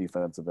 on the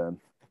defensive end.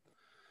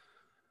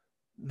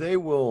 they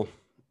will,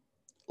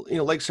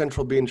 Lake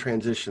Central being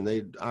transition,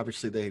 they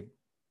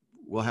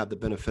will have the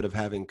benefit of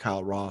having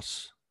Kyle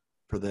Ross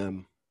for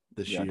them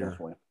this year.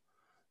 Definitely.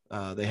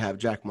 They have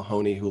Jack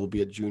Mahoney, who will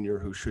be a junior,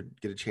 who should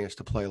get a chance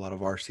to play a lot of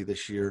varsity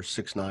this year,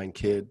 6'9"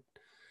 kid.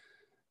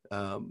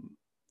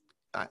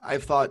 I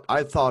thought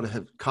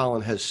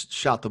Colin has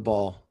shot the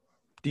ball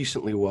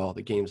decently well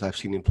the games I've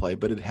seen him play,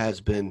 but it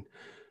has been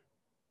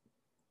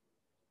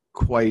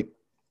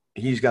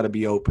he's got to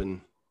be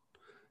open.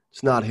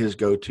 It's not his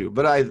go-to.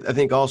 But I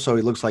think also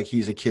he looks like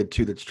he's a kid,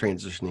 too, that's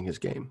transitioning his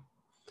game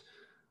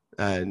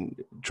and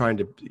trying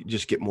to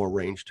just get more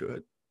range to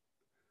it.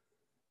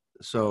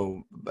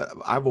 So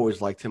I've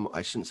always liked him.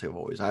 I shouldn't say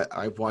always.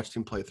 I've watched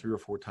him play 3 or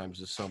 4 times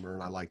this summer,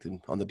 and I liked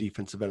him on the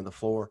defensive end of the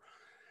floor.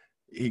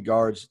 He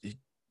guards, he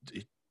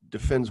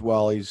defends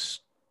well. He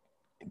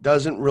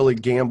doesn't really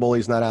gamble.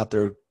 He's not out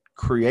there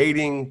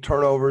creating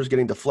turnovers,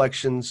 getting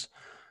deflections,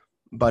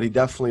 but he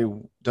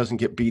definitely doesn't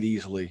get beat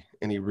easily,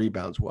 and he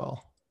rebounds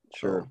well.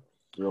 Sure.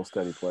 So, real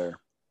steady player.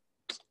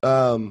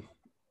 2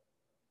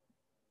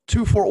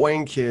 Fort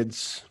Wayne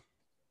kids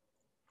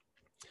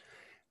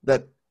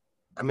that –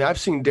 I've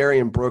seen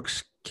Darian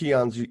Brooks,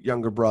 Keon's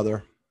younger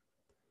brother,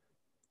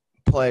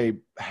 play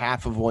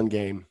half of one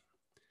game,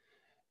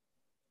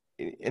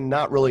 and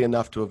not really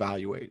enough to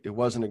evaluate. It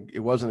wasn't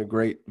a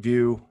great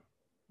view.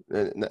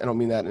 And I don't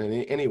mean that in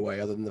any way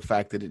other than the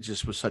fact that it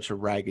just was such a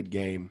ragged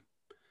game.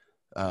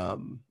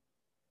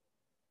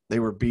 They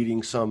were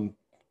beating some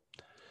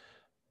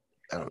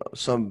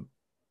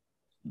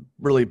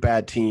really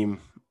bad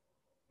team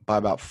by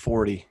about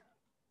 40,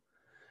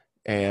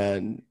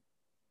 and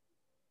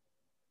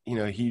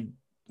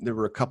there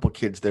were a couple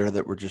kids there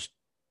that were just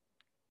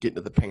getting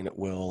to the paint at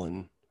will,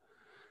 and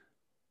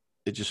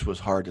it just was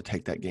hard to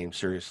take that game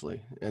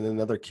seriously. And then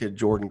another kid,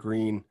 Jordan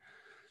Green,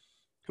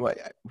 who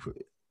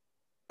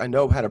I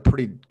know had a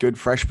pretty good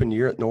freshman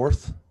year at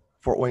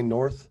Fort Wayne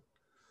North.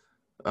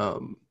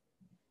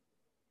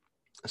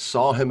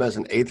 Saw him as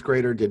an 8th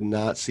grader, did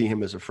not see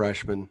him as a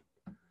freshman,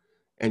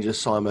 and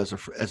just saw him as an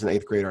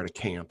 8th grader at a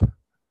camp.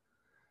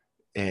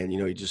 And,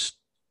 he just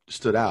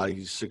stood out.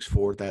 He's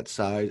 6'4" at that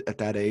size, at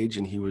that age,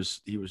 and he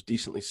was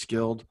decently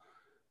skilled.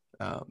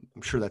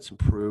 I'm sure that's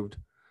improved.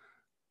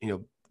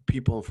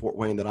 People in Fort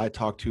Wayne that I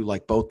talk to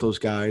like both those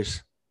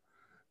guys.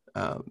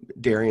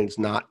 Darian's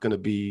not going to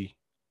be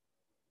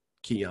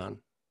Keon.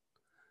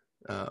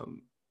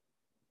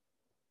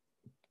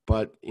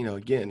 But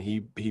again,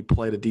 he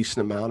played a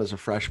decent amount as a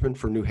freshman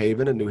for New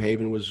Haven, and New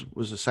Haven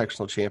was a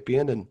sectional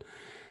champion,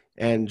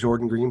 and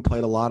Jordan Green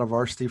played a lot of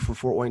varsity for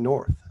Fort Wayne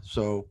North.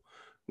 So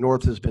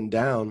North has been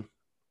down,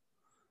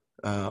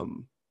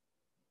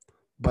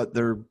 but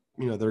they're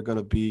going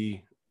to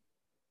be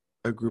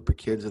a group of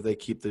kids if they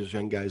keep those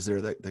young guys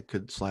there that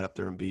could slide up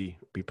there and be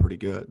pretty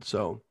good.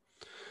 So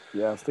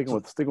yeah, sticking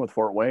with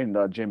Fort Wayne,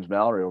 James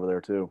Mallory over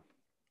there too.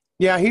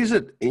 Yeah, he's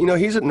at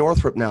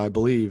Northrop now, I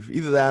believe.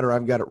 Either that or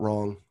I've got it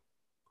wrong.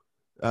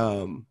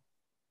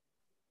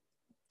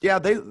 Yeah,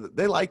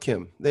 they like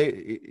him.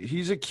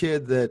 He's a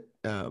kid that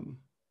 6'4",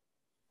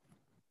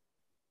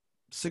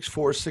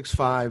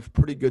 6'5",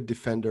 pretty good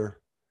defender,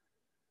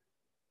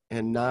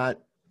 and not,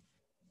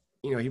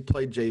 he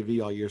played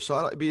JV all year.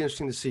 So it'd be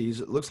interesting to see.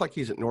 It looks like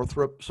he's at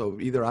Northrop, so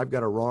either I've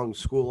got a wrong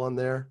school on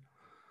there,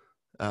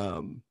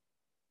 but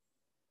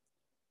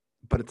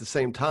at the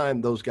same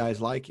time, those guys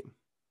like him.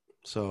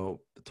 So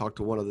I talked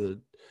to one of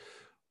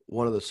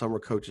the summer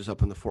coaches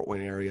up in the Fort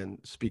Wayne area, and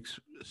speaks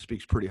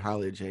pretty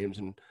highly of James,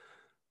 and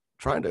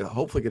trying to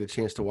hopefully get a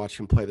chance to watch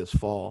him play this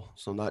fall.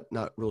 So not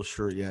real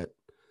sure yet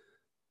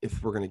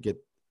if we're going to get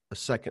a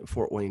second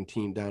Fort Wayne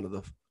team down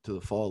to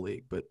the fall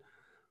league, but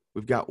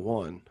we've got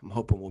one. I'm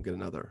hoping we'll get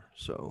another.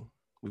 So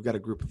we've got a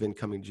group of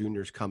incoming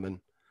juniors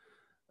coming.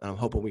 I'm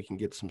hoping we can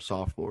get some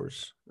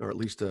sophomores, or at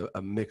least a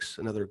mix,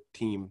 another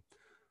team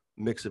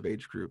mix of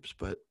age groups.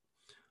 But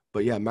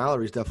yeah,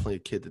 Mallory's definitely a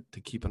kid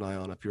to keep an eye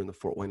on if you're in the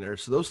Fort Wayne area.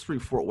 So those 3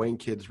 Fort Wayne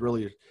kids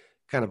really are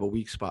kind of a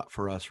weak spot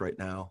for us right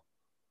now.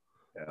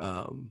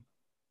 Yeah.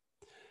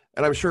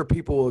 And I'm sure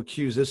people will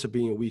accuse this of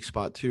being a weak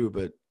spot too,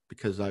 but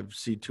because I've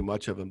seen too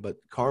much of them. But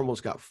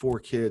Carmel's got 4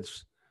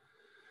 kids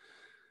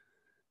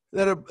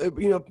that are,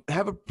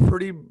 have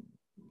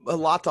a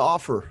lot to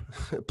offer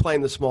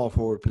playing the small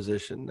forward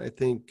position. I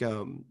think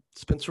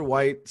Spencer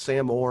White,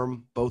 Sam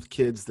Orm, both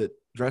kids that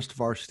dressed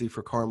varsity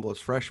for Carmel as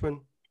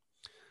freshmen.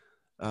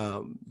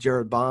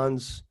 Jared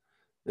Bonds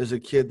is a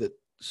kid that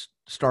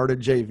started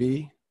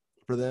JV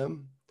for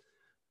them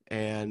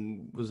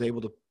and was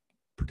able to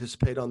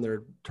participate on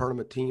their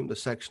tournament team, the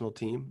sectional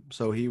team.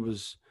 So he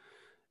was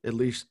at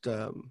least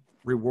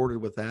rewarded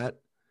with that.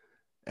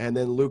 And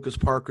then Lucas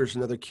Parker's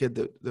another kid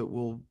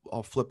that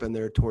I'll flip in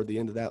there toward the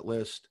end of that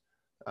list.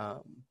 I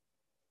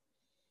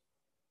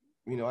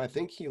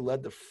think he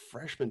led the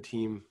freshman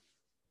team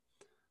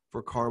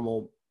for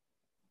Carmel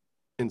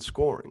in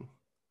scoring.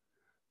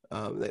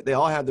 They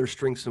all have their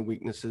strengths and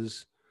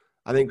weaknesses.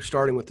 I think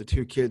starting with the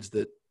 2 kids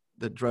that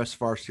dressed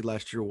varsity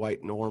last year,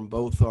 White and Orm,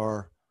 both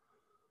are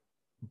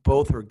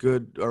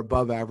good or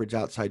above average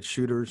outside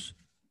shooters.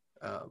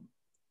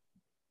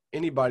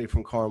 anybody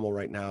from Carmel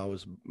right now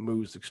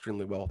moves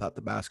extremely well without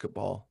the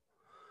basketball.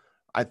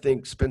 I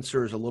think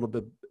Spencer is a little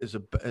bit is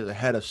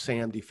ahead of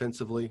Sam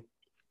defensively.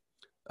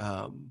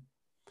 I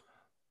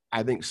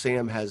think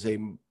Sam has a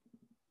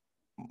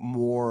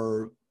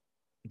more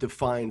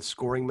defined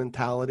scoring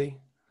mentality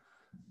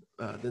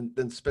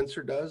than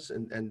Spencer does,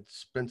 and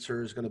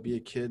Spencer is going to be a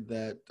kid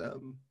that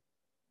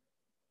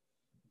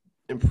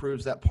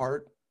improves that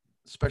part,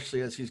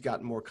 especially as he's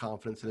gotten more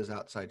confidence in his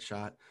outside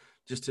shot,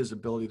 just his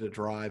ability to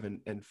drive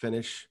and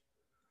finish.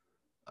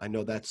 I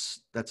know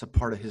that's a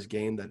part of his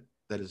game that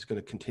is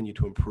going to continue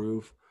to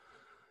improve.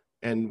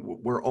 And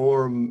where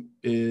Orm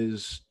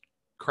is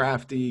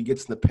crafty,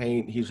 gets in the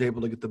paint, he's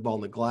able to get the ball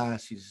in the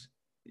glass. He's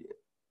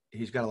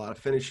got a lot of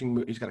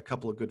finishing. He's got a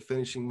couple of good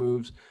finishing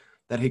moves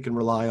that he can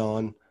rely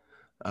on.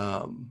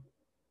 And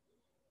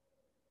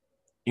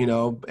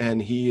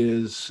he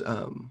is,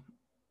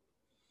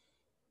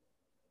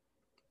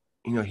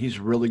 he's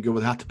really good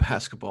without the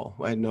basketball.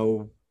 I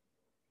know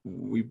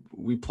we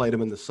played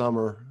him in the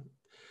summer.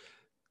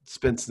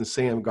 Spence and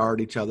Sam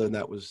guard each other, and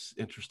that was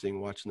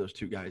interesting watching those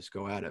two guys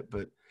go at it.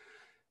 But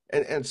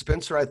and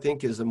Spencer, I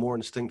think, is a more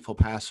instinctful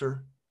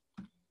passer.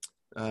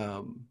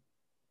 But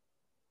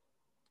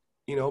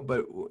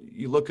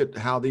you look at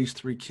how these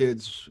three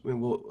kids, and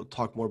we'll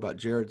talk more about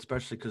Jared,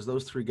 especially because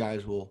those three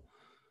guys will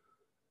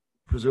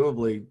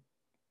presumably,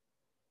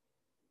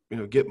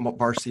 get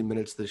varsity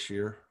minutes this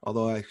year,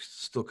 although I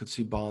still could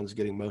see Bonds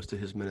getting most of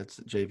his minutes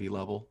at JV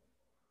level,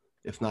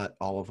 if not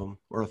all of them,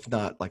 or if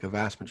not like a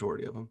vast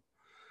majority of them.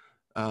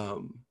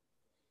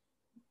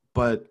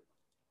 But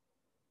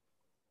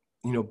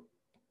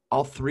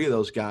all three of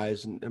those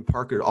guys and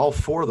Parker, all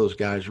four of those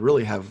guys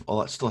really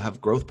still have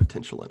growth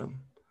potential in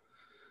them.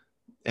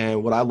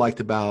 And what I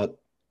liked about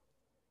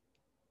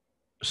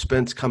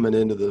Spence coming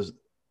into the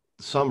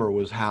summer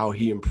was how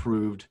he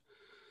improved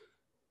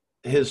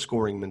his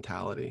scoring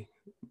mentality,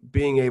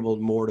 being able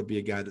more to be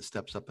a guy that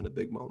steps up in a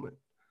big moment,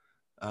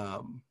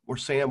 where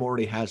Sam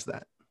already has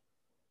that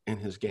in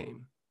his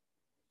game.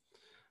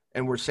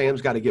 And where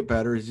Sam's got to get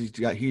better is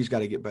he's got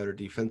to get better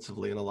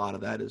defensively, and a lot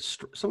of that is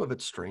some of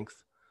it's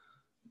strength,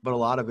 but a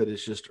lot of it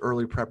is just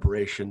early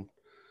preparation.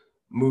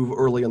 Move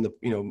early on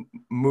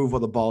move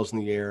while the ball's in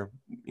the air.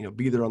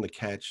 Be there on the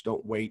catch.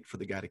 Don't wait for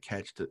the guy to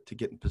catch to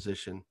get in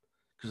position,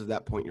 because at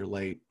that point you're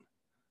late.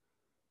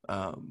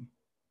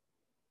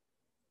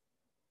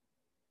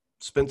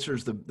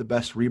 Spencer's the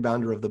best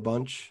rebounder of the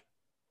bunch,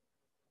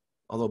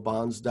 although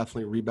Bonds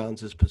definitely rebounds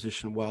his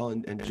position well,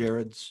 and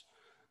Jared's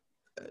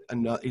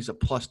he's a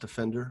plus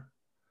defender.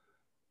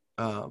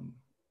 And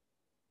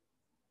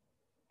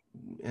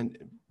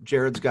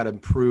Jared's got to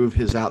improve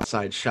his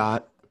outside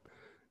shot,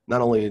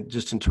 not only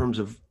just in terms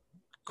of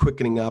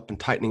quickening up and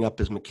tightening up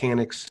his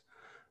mechanics,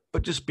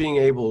 but just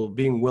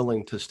being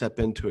willing to step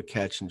into a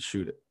catch and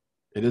shoot it.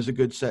 It is a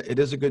good set. It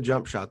is a good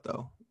jump shot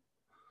though.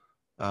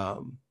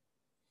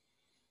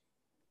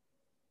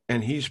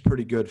 And he's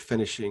pretty good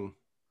finishing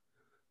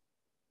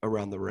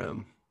around the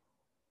rim.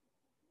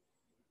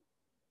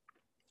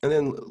 And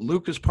then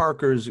Lucas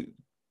Parker's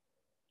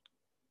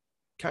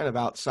kind of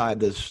outside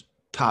this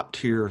top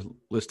tier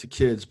list of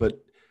kids,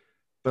 but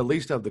at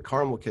least of the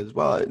Carmel kids,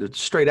 well,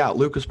 it's straight out,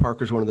 Lucas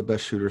Parker's one of the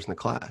best shooters in the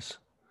class.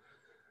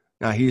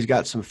 Now he's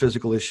got some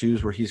physical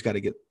issues where he's got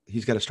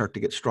to start to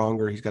get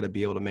stronger. He's got to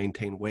be able to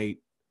maintain weight.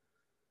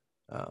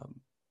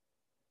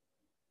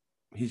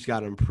 He's got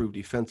to improve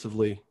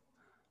defensively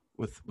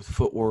with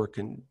footwork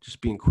and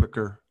just being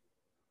quicker.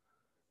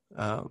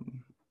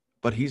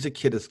 But he's a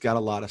kid that's got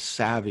a lot of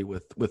savvy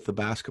with the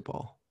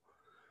basketball,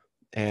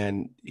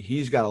 and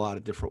he's got a lot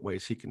of different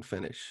ways he can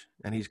finish,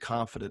 and he's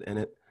confident in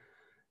it.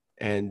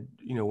 And,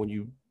 when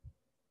you've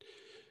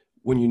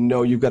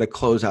got to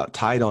close out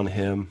tight on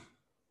him,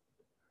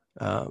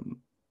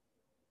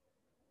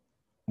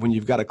 when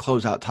you've got to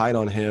close out tight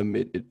on him,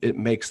 it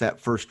makes that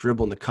first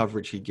dribble and the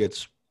coverage he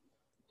gets,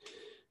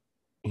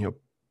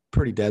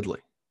 pretty deadly.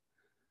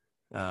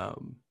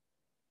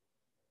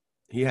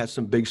 He has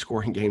some big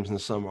scoring games in the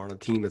summer on a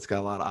team that's got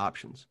a lot of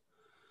options.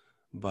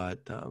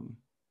 But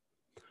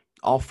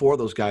all four of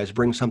those guys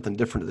bring something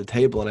different to the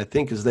table. And I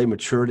think as they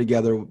mature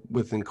together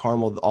within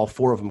Carmel, all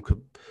four of them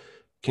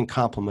can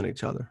complement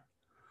each other.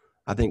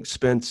 I think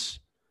Spence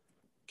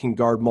can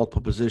guard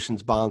multiple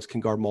positions. Bonds can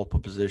guard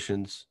multiple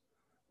positions.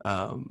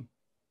 And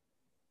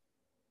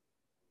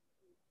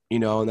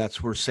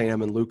that's where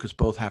Sam and Lucas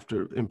both have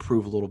to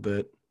improve a little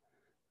bit.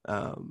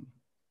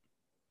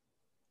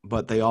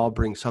 But they all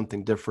bring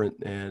something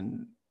different,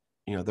 and,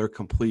 they're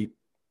complete.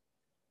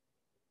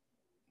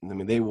 I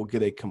mean, they will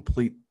get a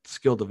complete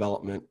skill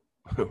development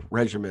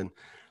regimen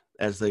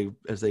as they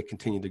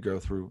continue to grow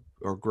through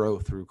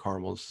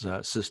Carmel's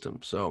system.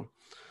 So,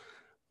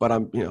 but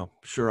I'm,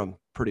 sure I'm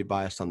pretty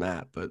biased on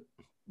that, but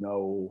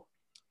no,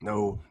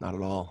 not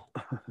at all.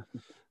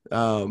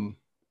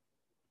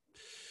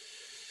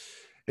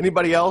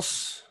 Anybody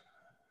else?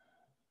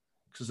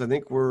 Because I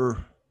think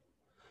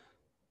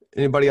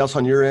anybody else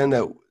on your end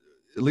that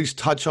at least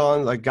touch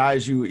on, like,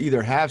 guys you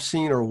either have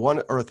seen or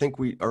want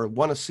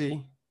to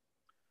see?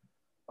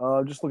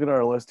 Just looking at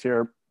our list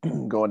here,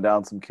 going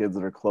down some kids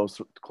that are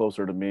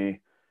closer to me.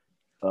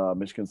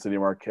 Michigan City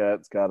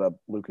Marquette's got a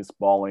Lucas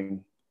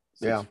Balling,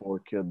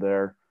 6'4" kid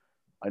there.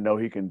 I know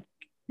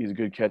he's a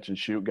good catch and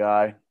shoot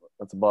guy.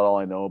 That's about all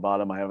I know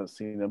about him. I haven't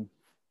seen him,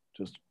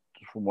 just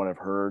from what I've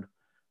heard.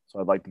 So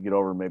I'd like to get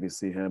over and maybe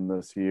see him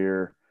this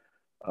year.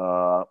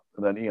 And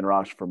then Ian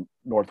Rosh from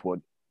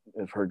Northwood.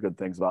 I've heard good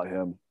things about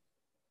him.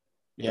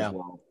 Yeah. As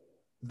well.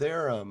 They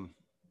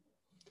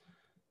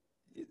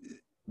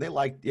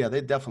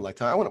definitely like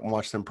time. I went and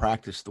watched them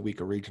practice the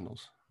week of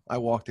regionals. I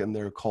walked in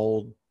there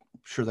cold.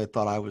 Sure, they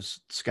thought I was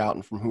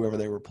scouting from whoever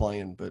they were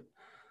playing, but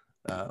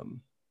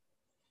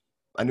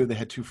I knew they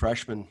had 2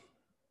 freshmen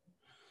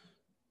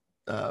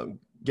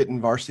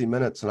getting varsity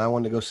minutes, and I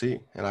wanted to go see.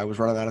 And I was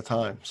running out of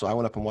time, so I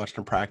went up and watched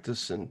them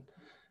practice, and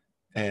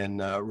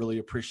really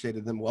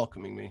appreciated them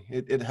welcoming me.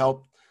 It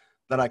helped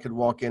that I could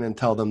walk in and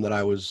tell them that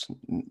I was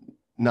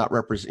not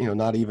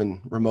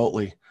even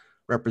remotely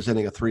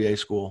representing a 3A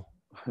school.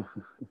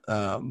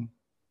 So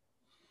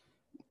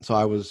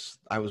I was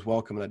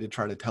welcome, and I did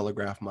try to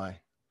telegraph my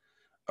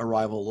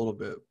arrival a little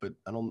bit, but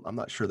I'm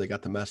not sure they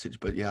got the message.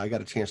 But yeah, I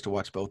got a chance to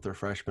watch both their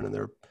freshmen,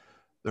 and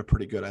they're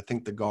pretty good. I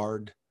think the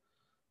guard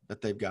that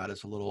they've got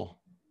is a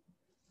little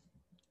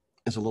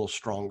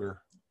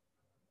stronger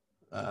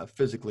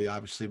physically.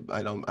 Obviously,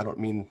 I don't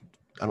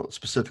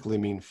specifically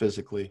mean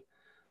physically.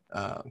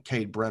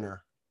 Cade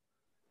Brenner,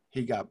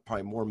 he got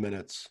probably more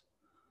minutes,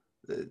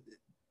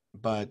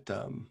 but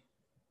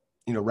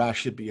Rash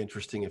should be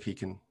interesting if he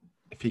can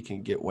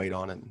get weight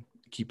on it and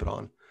keep it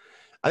on.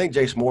 I think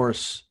Jace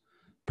Morris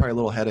probably a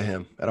little ahead of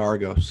him at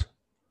Argos.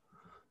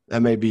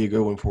 That may be a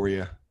good one for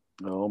you.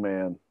 Oh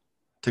man,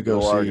 to go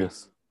see.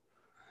 Argus.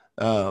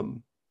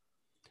 And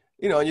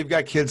you've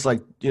got kids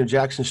like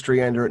Jackson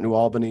Streander at New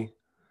Albany,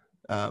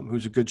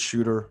 who's a good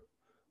shooter.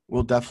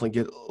 Will definitely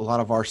get a lot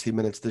of varsity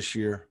minutes this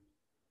year,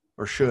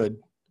 or should.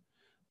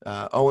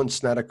 Owen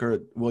Snedeker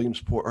at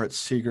Williamsport, or at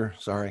Seeger,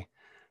 sorry.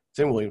 It's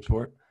in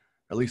Williamsport.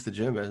 At least the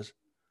gym is.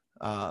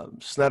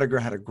 Snedeker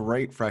had a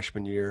great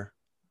freshman year.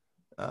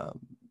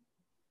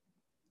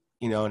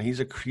 And he's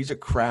a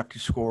crafty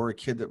scorer, a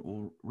kid that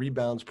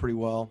rebounds pretty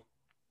well.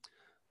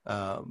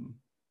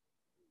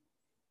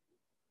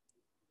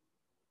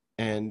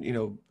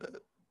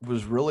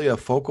 Was really a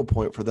focal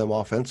point for them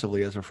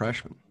offensively as a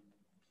freshman.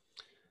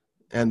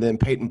 And then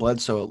Peyton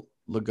Bledsoe at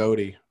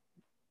Lagodi,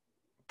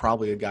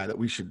 probably a guy that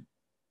we should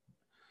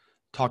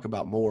talk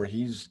about more.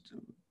 He's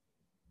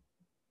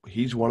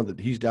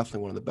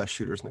definitely one of the best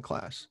shooters in the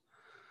class.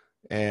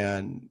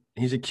 And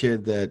he's a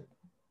kid that,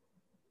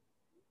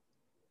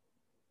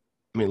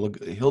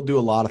 look, he'll do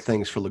a lot of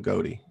things for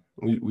Lagodi.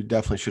 We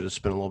definitely should have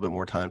spent a little bit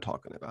more time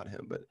talking about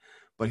him, but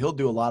he'll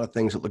do a lot of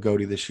things at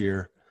Lagodi this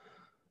year.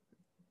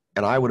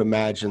 And I would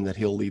imagine that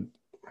he'll lead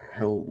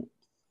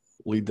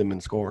them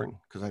in scoring,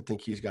 because I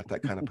think he's got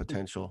that kind of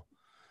potential.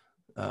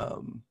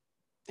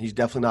 He's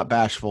definitely not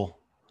bashful,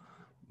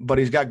 but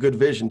he's got good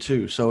vision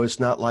too. So it's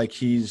not like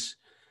he's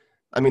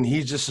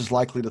just as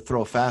likely to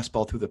throw a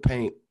fastball through the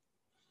paint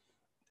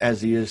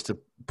as he is to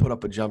put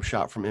up a jump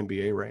shot from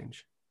NBA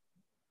range.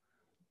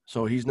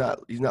 So he's not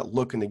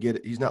looking to get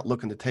it. He's not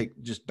looking to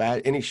take just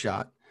any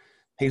shot.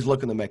 He's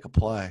looking to make a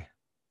play.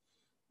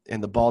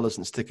 And the ball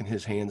doesn't stick in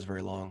his hands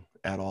very long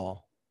at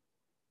all.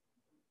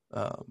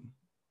 But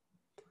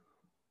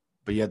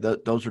yeah,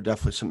 those are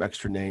definitely some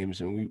extra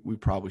names, and we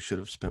probably should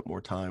have spent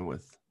more time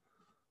with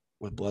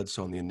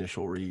Bledsoe on the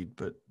initial read.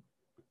 But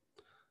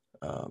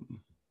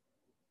I'm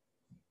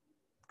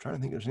trying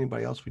to think if there's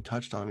anybody else we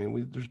touched on.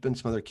 There's been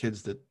some other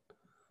kids that,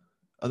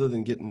 other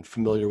than getting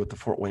familiar with the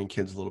Fort Wayne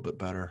kids a little bit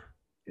better.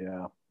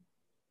 Yeah.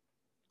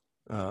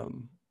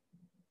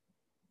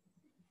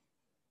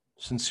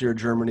 Sincere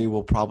Germany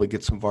will probably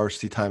get some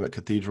varsity time at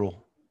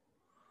Cathedral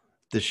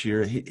this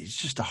year. He's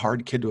just a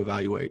hard kid to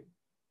evaluate,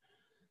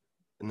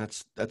 and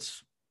that's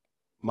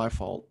my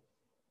fault.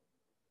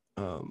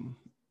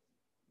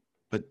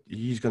 But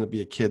he's going to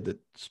be a kid that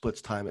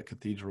splits time at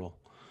Cathedral,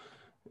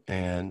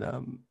 and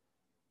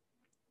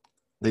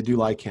they do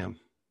like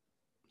him,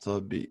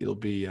 so it'll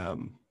be.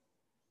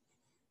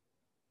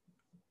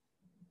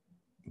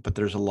 But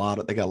they got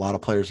a lot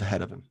of players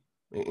ahead of him,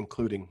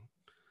 including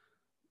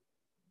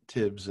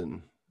Tibbs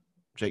and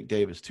Jake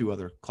Davis, 2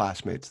 other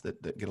classmates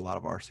that get a lot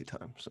of varsity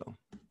time. So,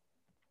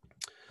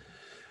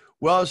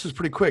 well, this is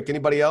pretty quick.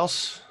 Anybody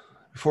else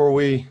before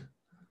we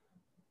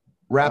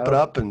wrap it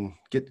up and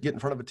get in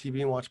front of a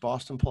TV and watch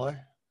Boston play?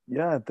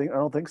 Yeah, I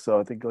don't think so.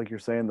 I think, like you're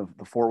saying, the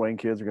Fort Wayne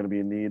kids are going to be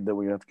in need that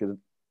we have to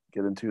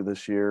get into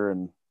this year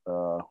and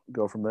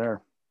go from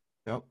there.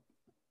 Yep.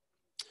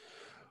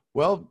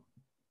 Well,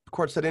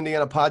 Courtside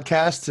Indiana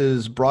podcast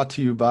is brought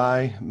to you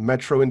by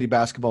Metro Indy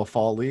Basketball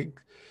Fall League.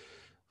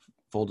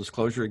 Full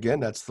disclosure, again,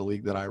 that's the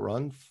league that I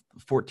run.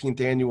 14th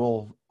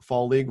annual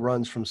Fall League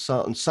runs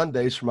on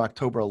Sundays from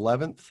October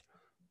 11th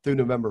through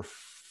November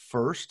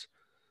 1st.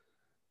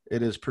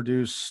 It is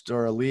produced,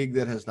 or a league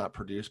that has not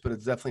produced, but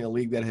it's definitely a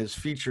league that has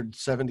featured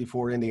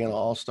 74 Indiana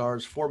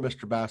All-Stars, 4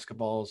 Mr.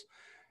 Basketballs,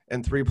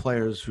 and 3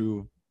 players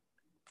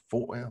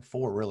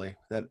four really,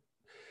 that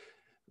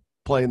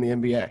play in the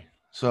NBA.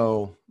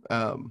 So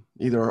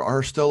either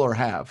are still or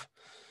have.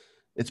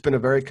 It's been a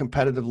very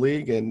competitive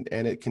league, and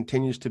it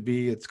continues to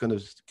be. It's going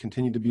to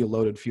continue to be a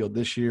loaded field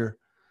this year.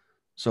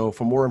 So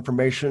for more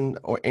information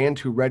and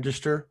to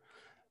register,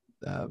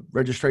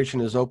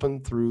 registration is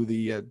open through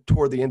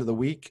toward the end of the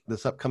week,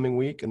 this upcoming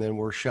week, and then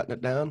we're shutting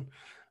it down.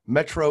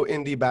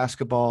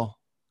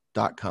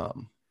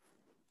 MetroIndyBasketball.com.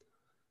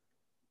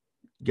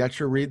 Got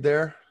your read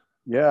there?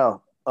 Yeah.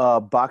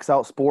 Box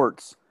Out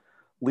Sports,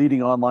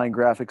 leading online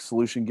graphic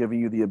solution, giving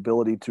you the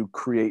ability to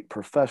create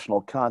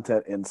professional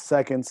content in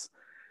seconds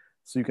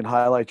so you can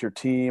highlight your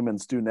team and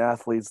student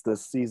athletes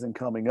this season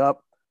coming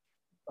up.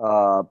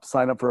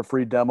 Sign up for a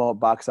free demo at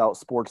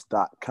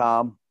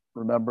boxoutsports.com.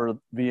 Remember,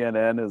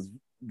 VNN is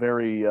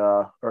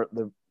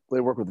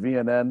they work with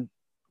VNN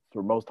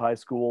for most high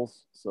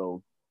schools,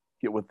 so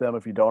get with them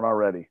if you don't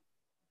already.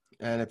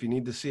 And if you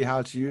need to see how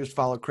it's used,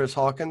 follow Chris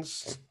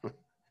Hawkins,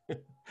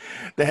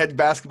 the head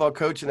basketball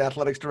coach and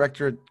athletics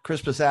director at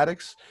Crispus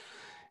Attucks.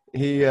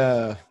 He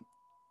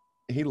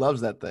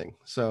loves that thing.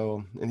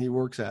 So, and he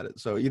works at it.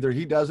 So either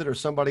he does it or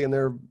somebody in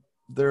their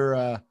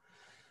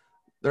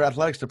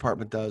athletics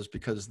department does,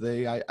 because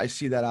I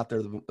see that out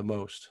there the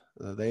most.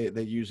 They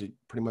use it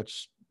pretty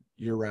much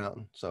year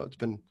round. So it's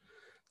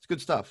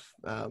good stuff.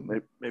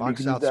 Maybe you can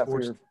use that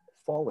for your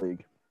fall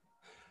league.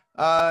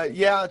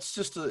 Yeah, it's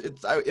just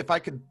if I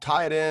could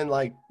tie it in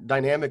like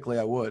dynamically,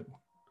 I would.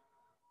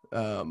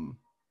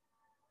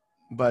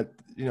 But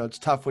it's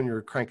tough when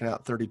you're cranking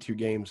out 32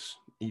 games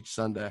each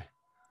Sunday.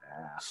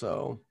 Yeah.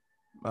 So,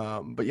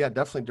 but yeah,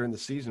 definitely during the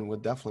season,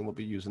 we'll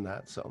be using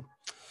that. So,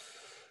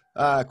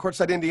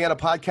 Courtside Indiana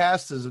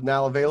podcast is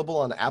now available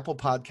on Apple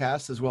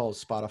Podcasts as well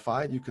as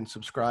Spotify. You can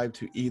subscribe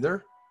to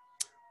either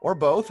or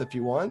both if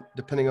you want,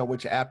 depending on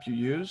which app you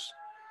use,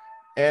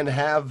 and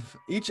have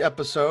each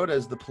episode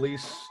as the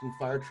police and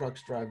fire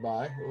trucks drive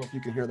by. I don't know if you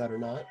can hear that or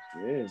not.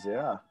 It is,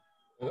 yeah.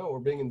 I know, we're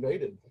being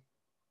invaded.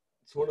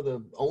 It's one of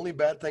the only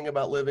bad thing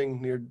about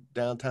living near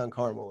downtown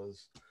Carmel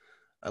is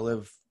I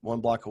live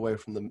one block away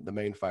from the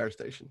main fire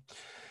station.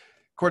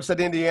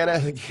 Courtside Indiana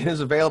again is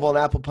available on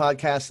Apple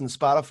Podcasts and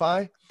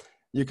Spotify.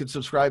 You can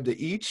subscribe to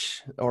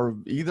each or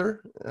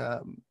either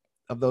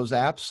of those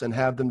apps and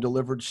have them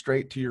delivered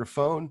straight to your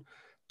phone,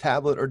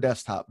 tablet, or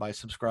desktop by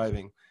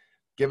subscribing.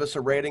 Give us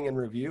a rating and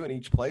review in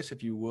each place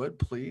if you would,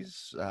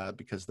 please,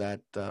 because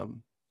that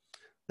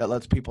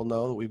lets people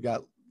know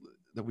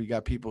that we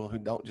got people who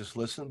don't just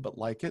listen but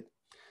like it.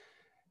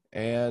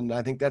 And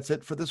I think that's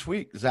it for this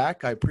week.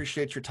 Zach, I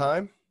appreciate your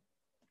time.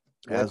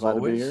 As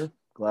always.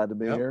 Glad to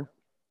be here.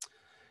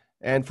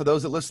 And for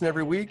those that listen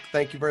every week,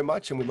 thank you very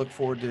much. And we look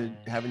forward to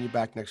having you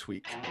back next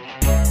week.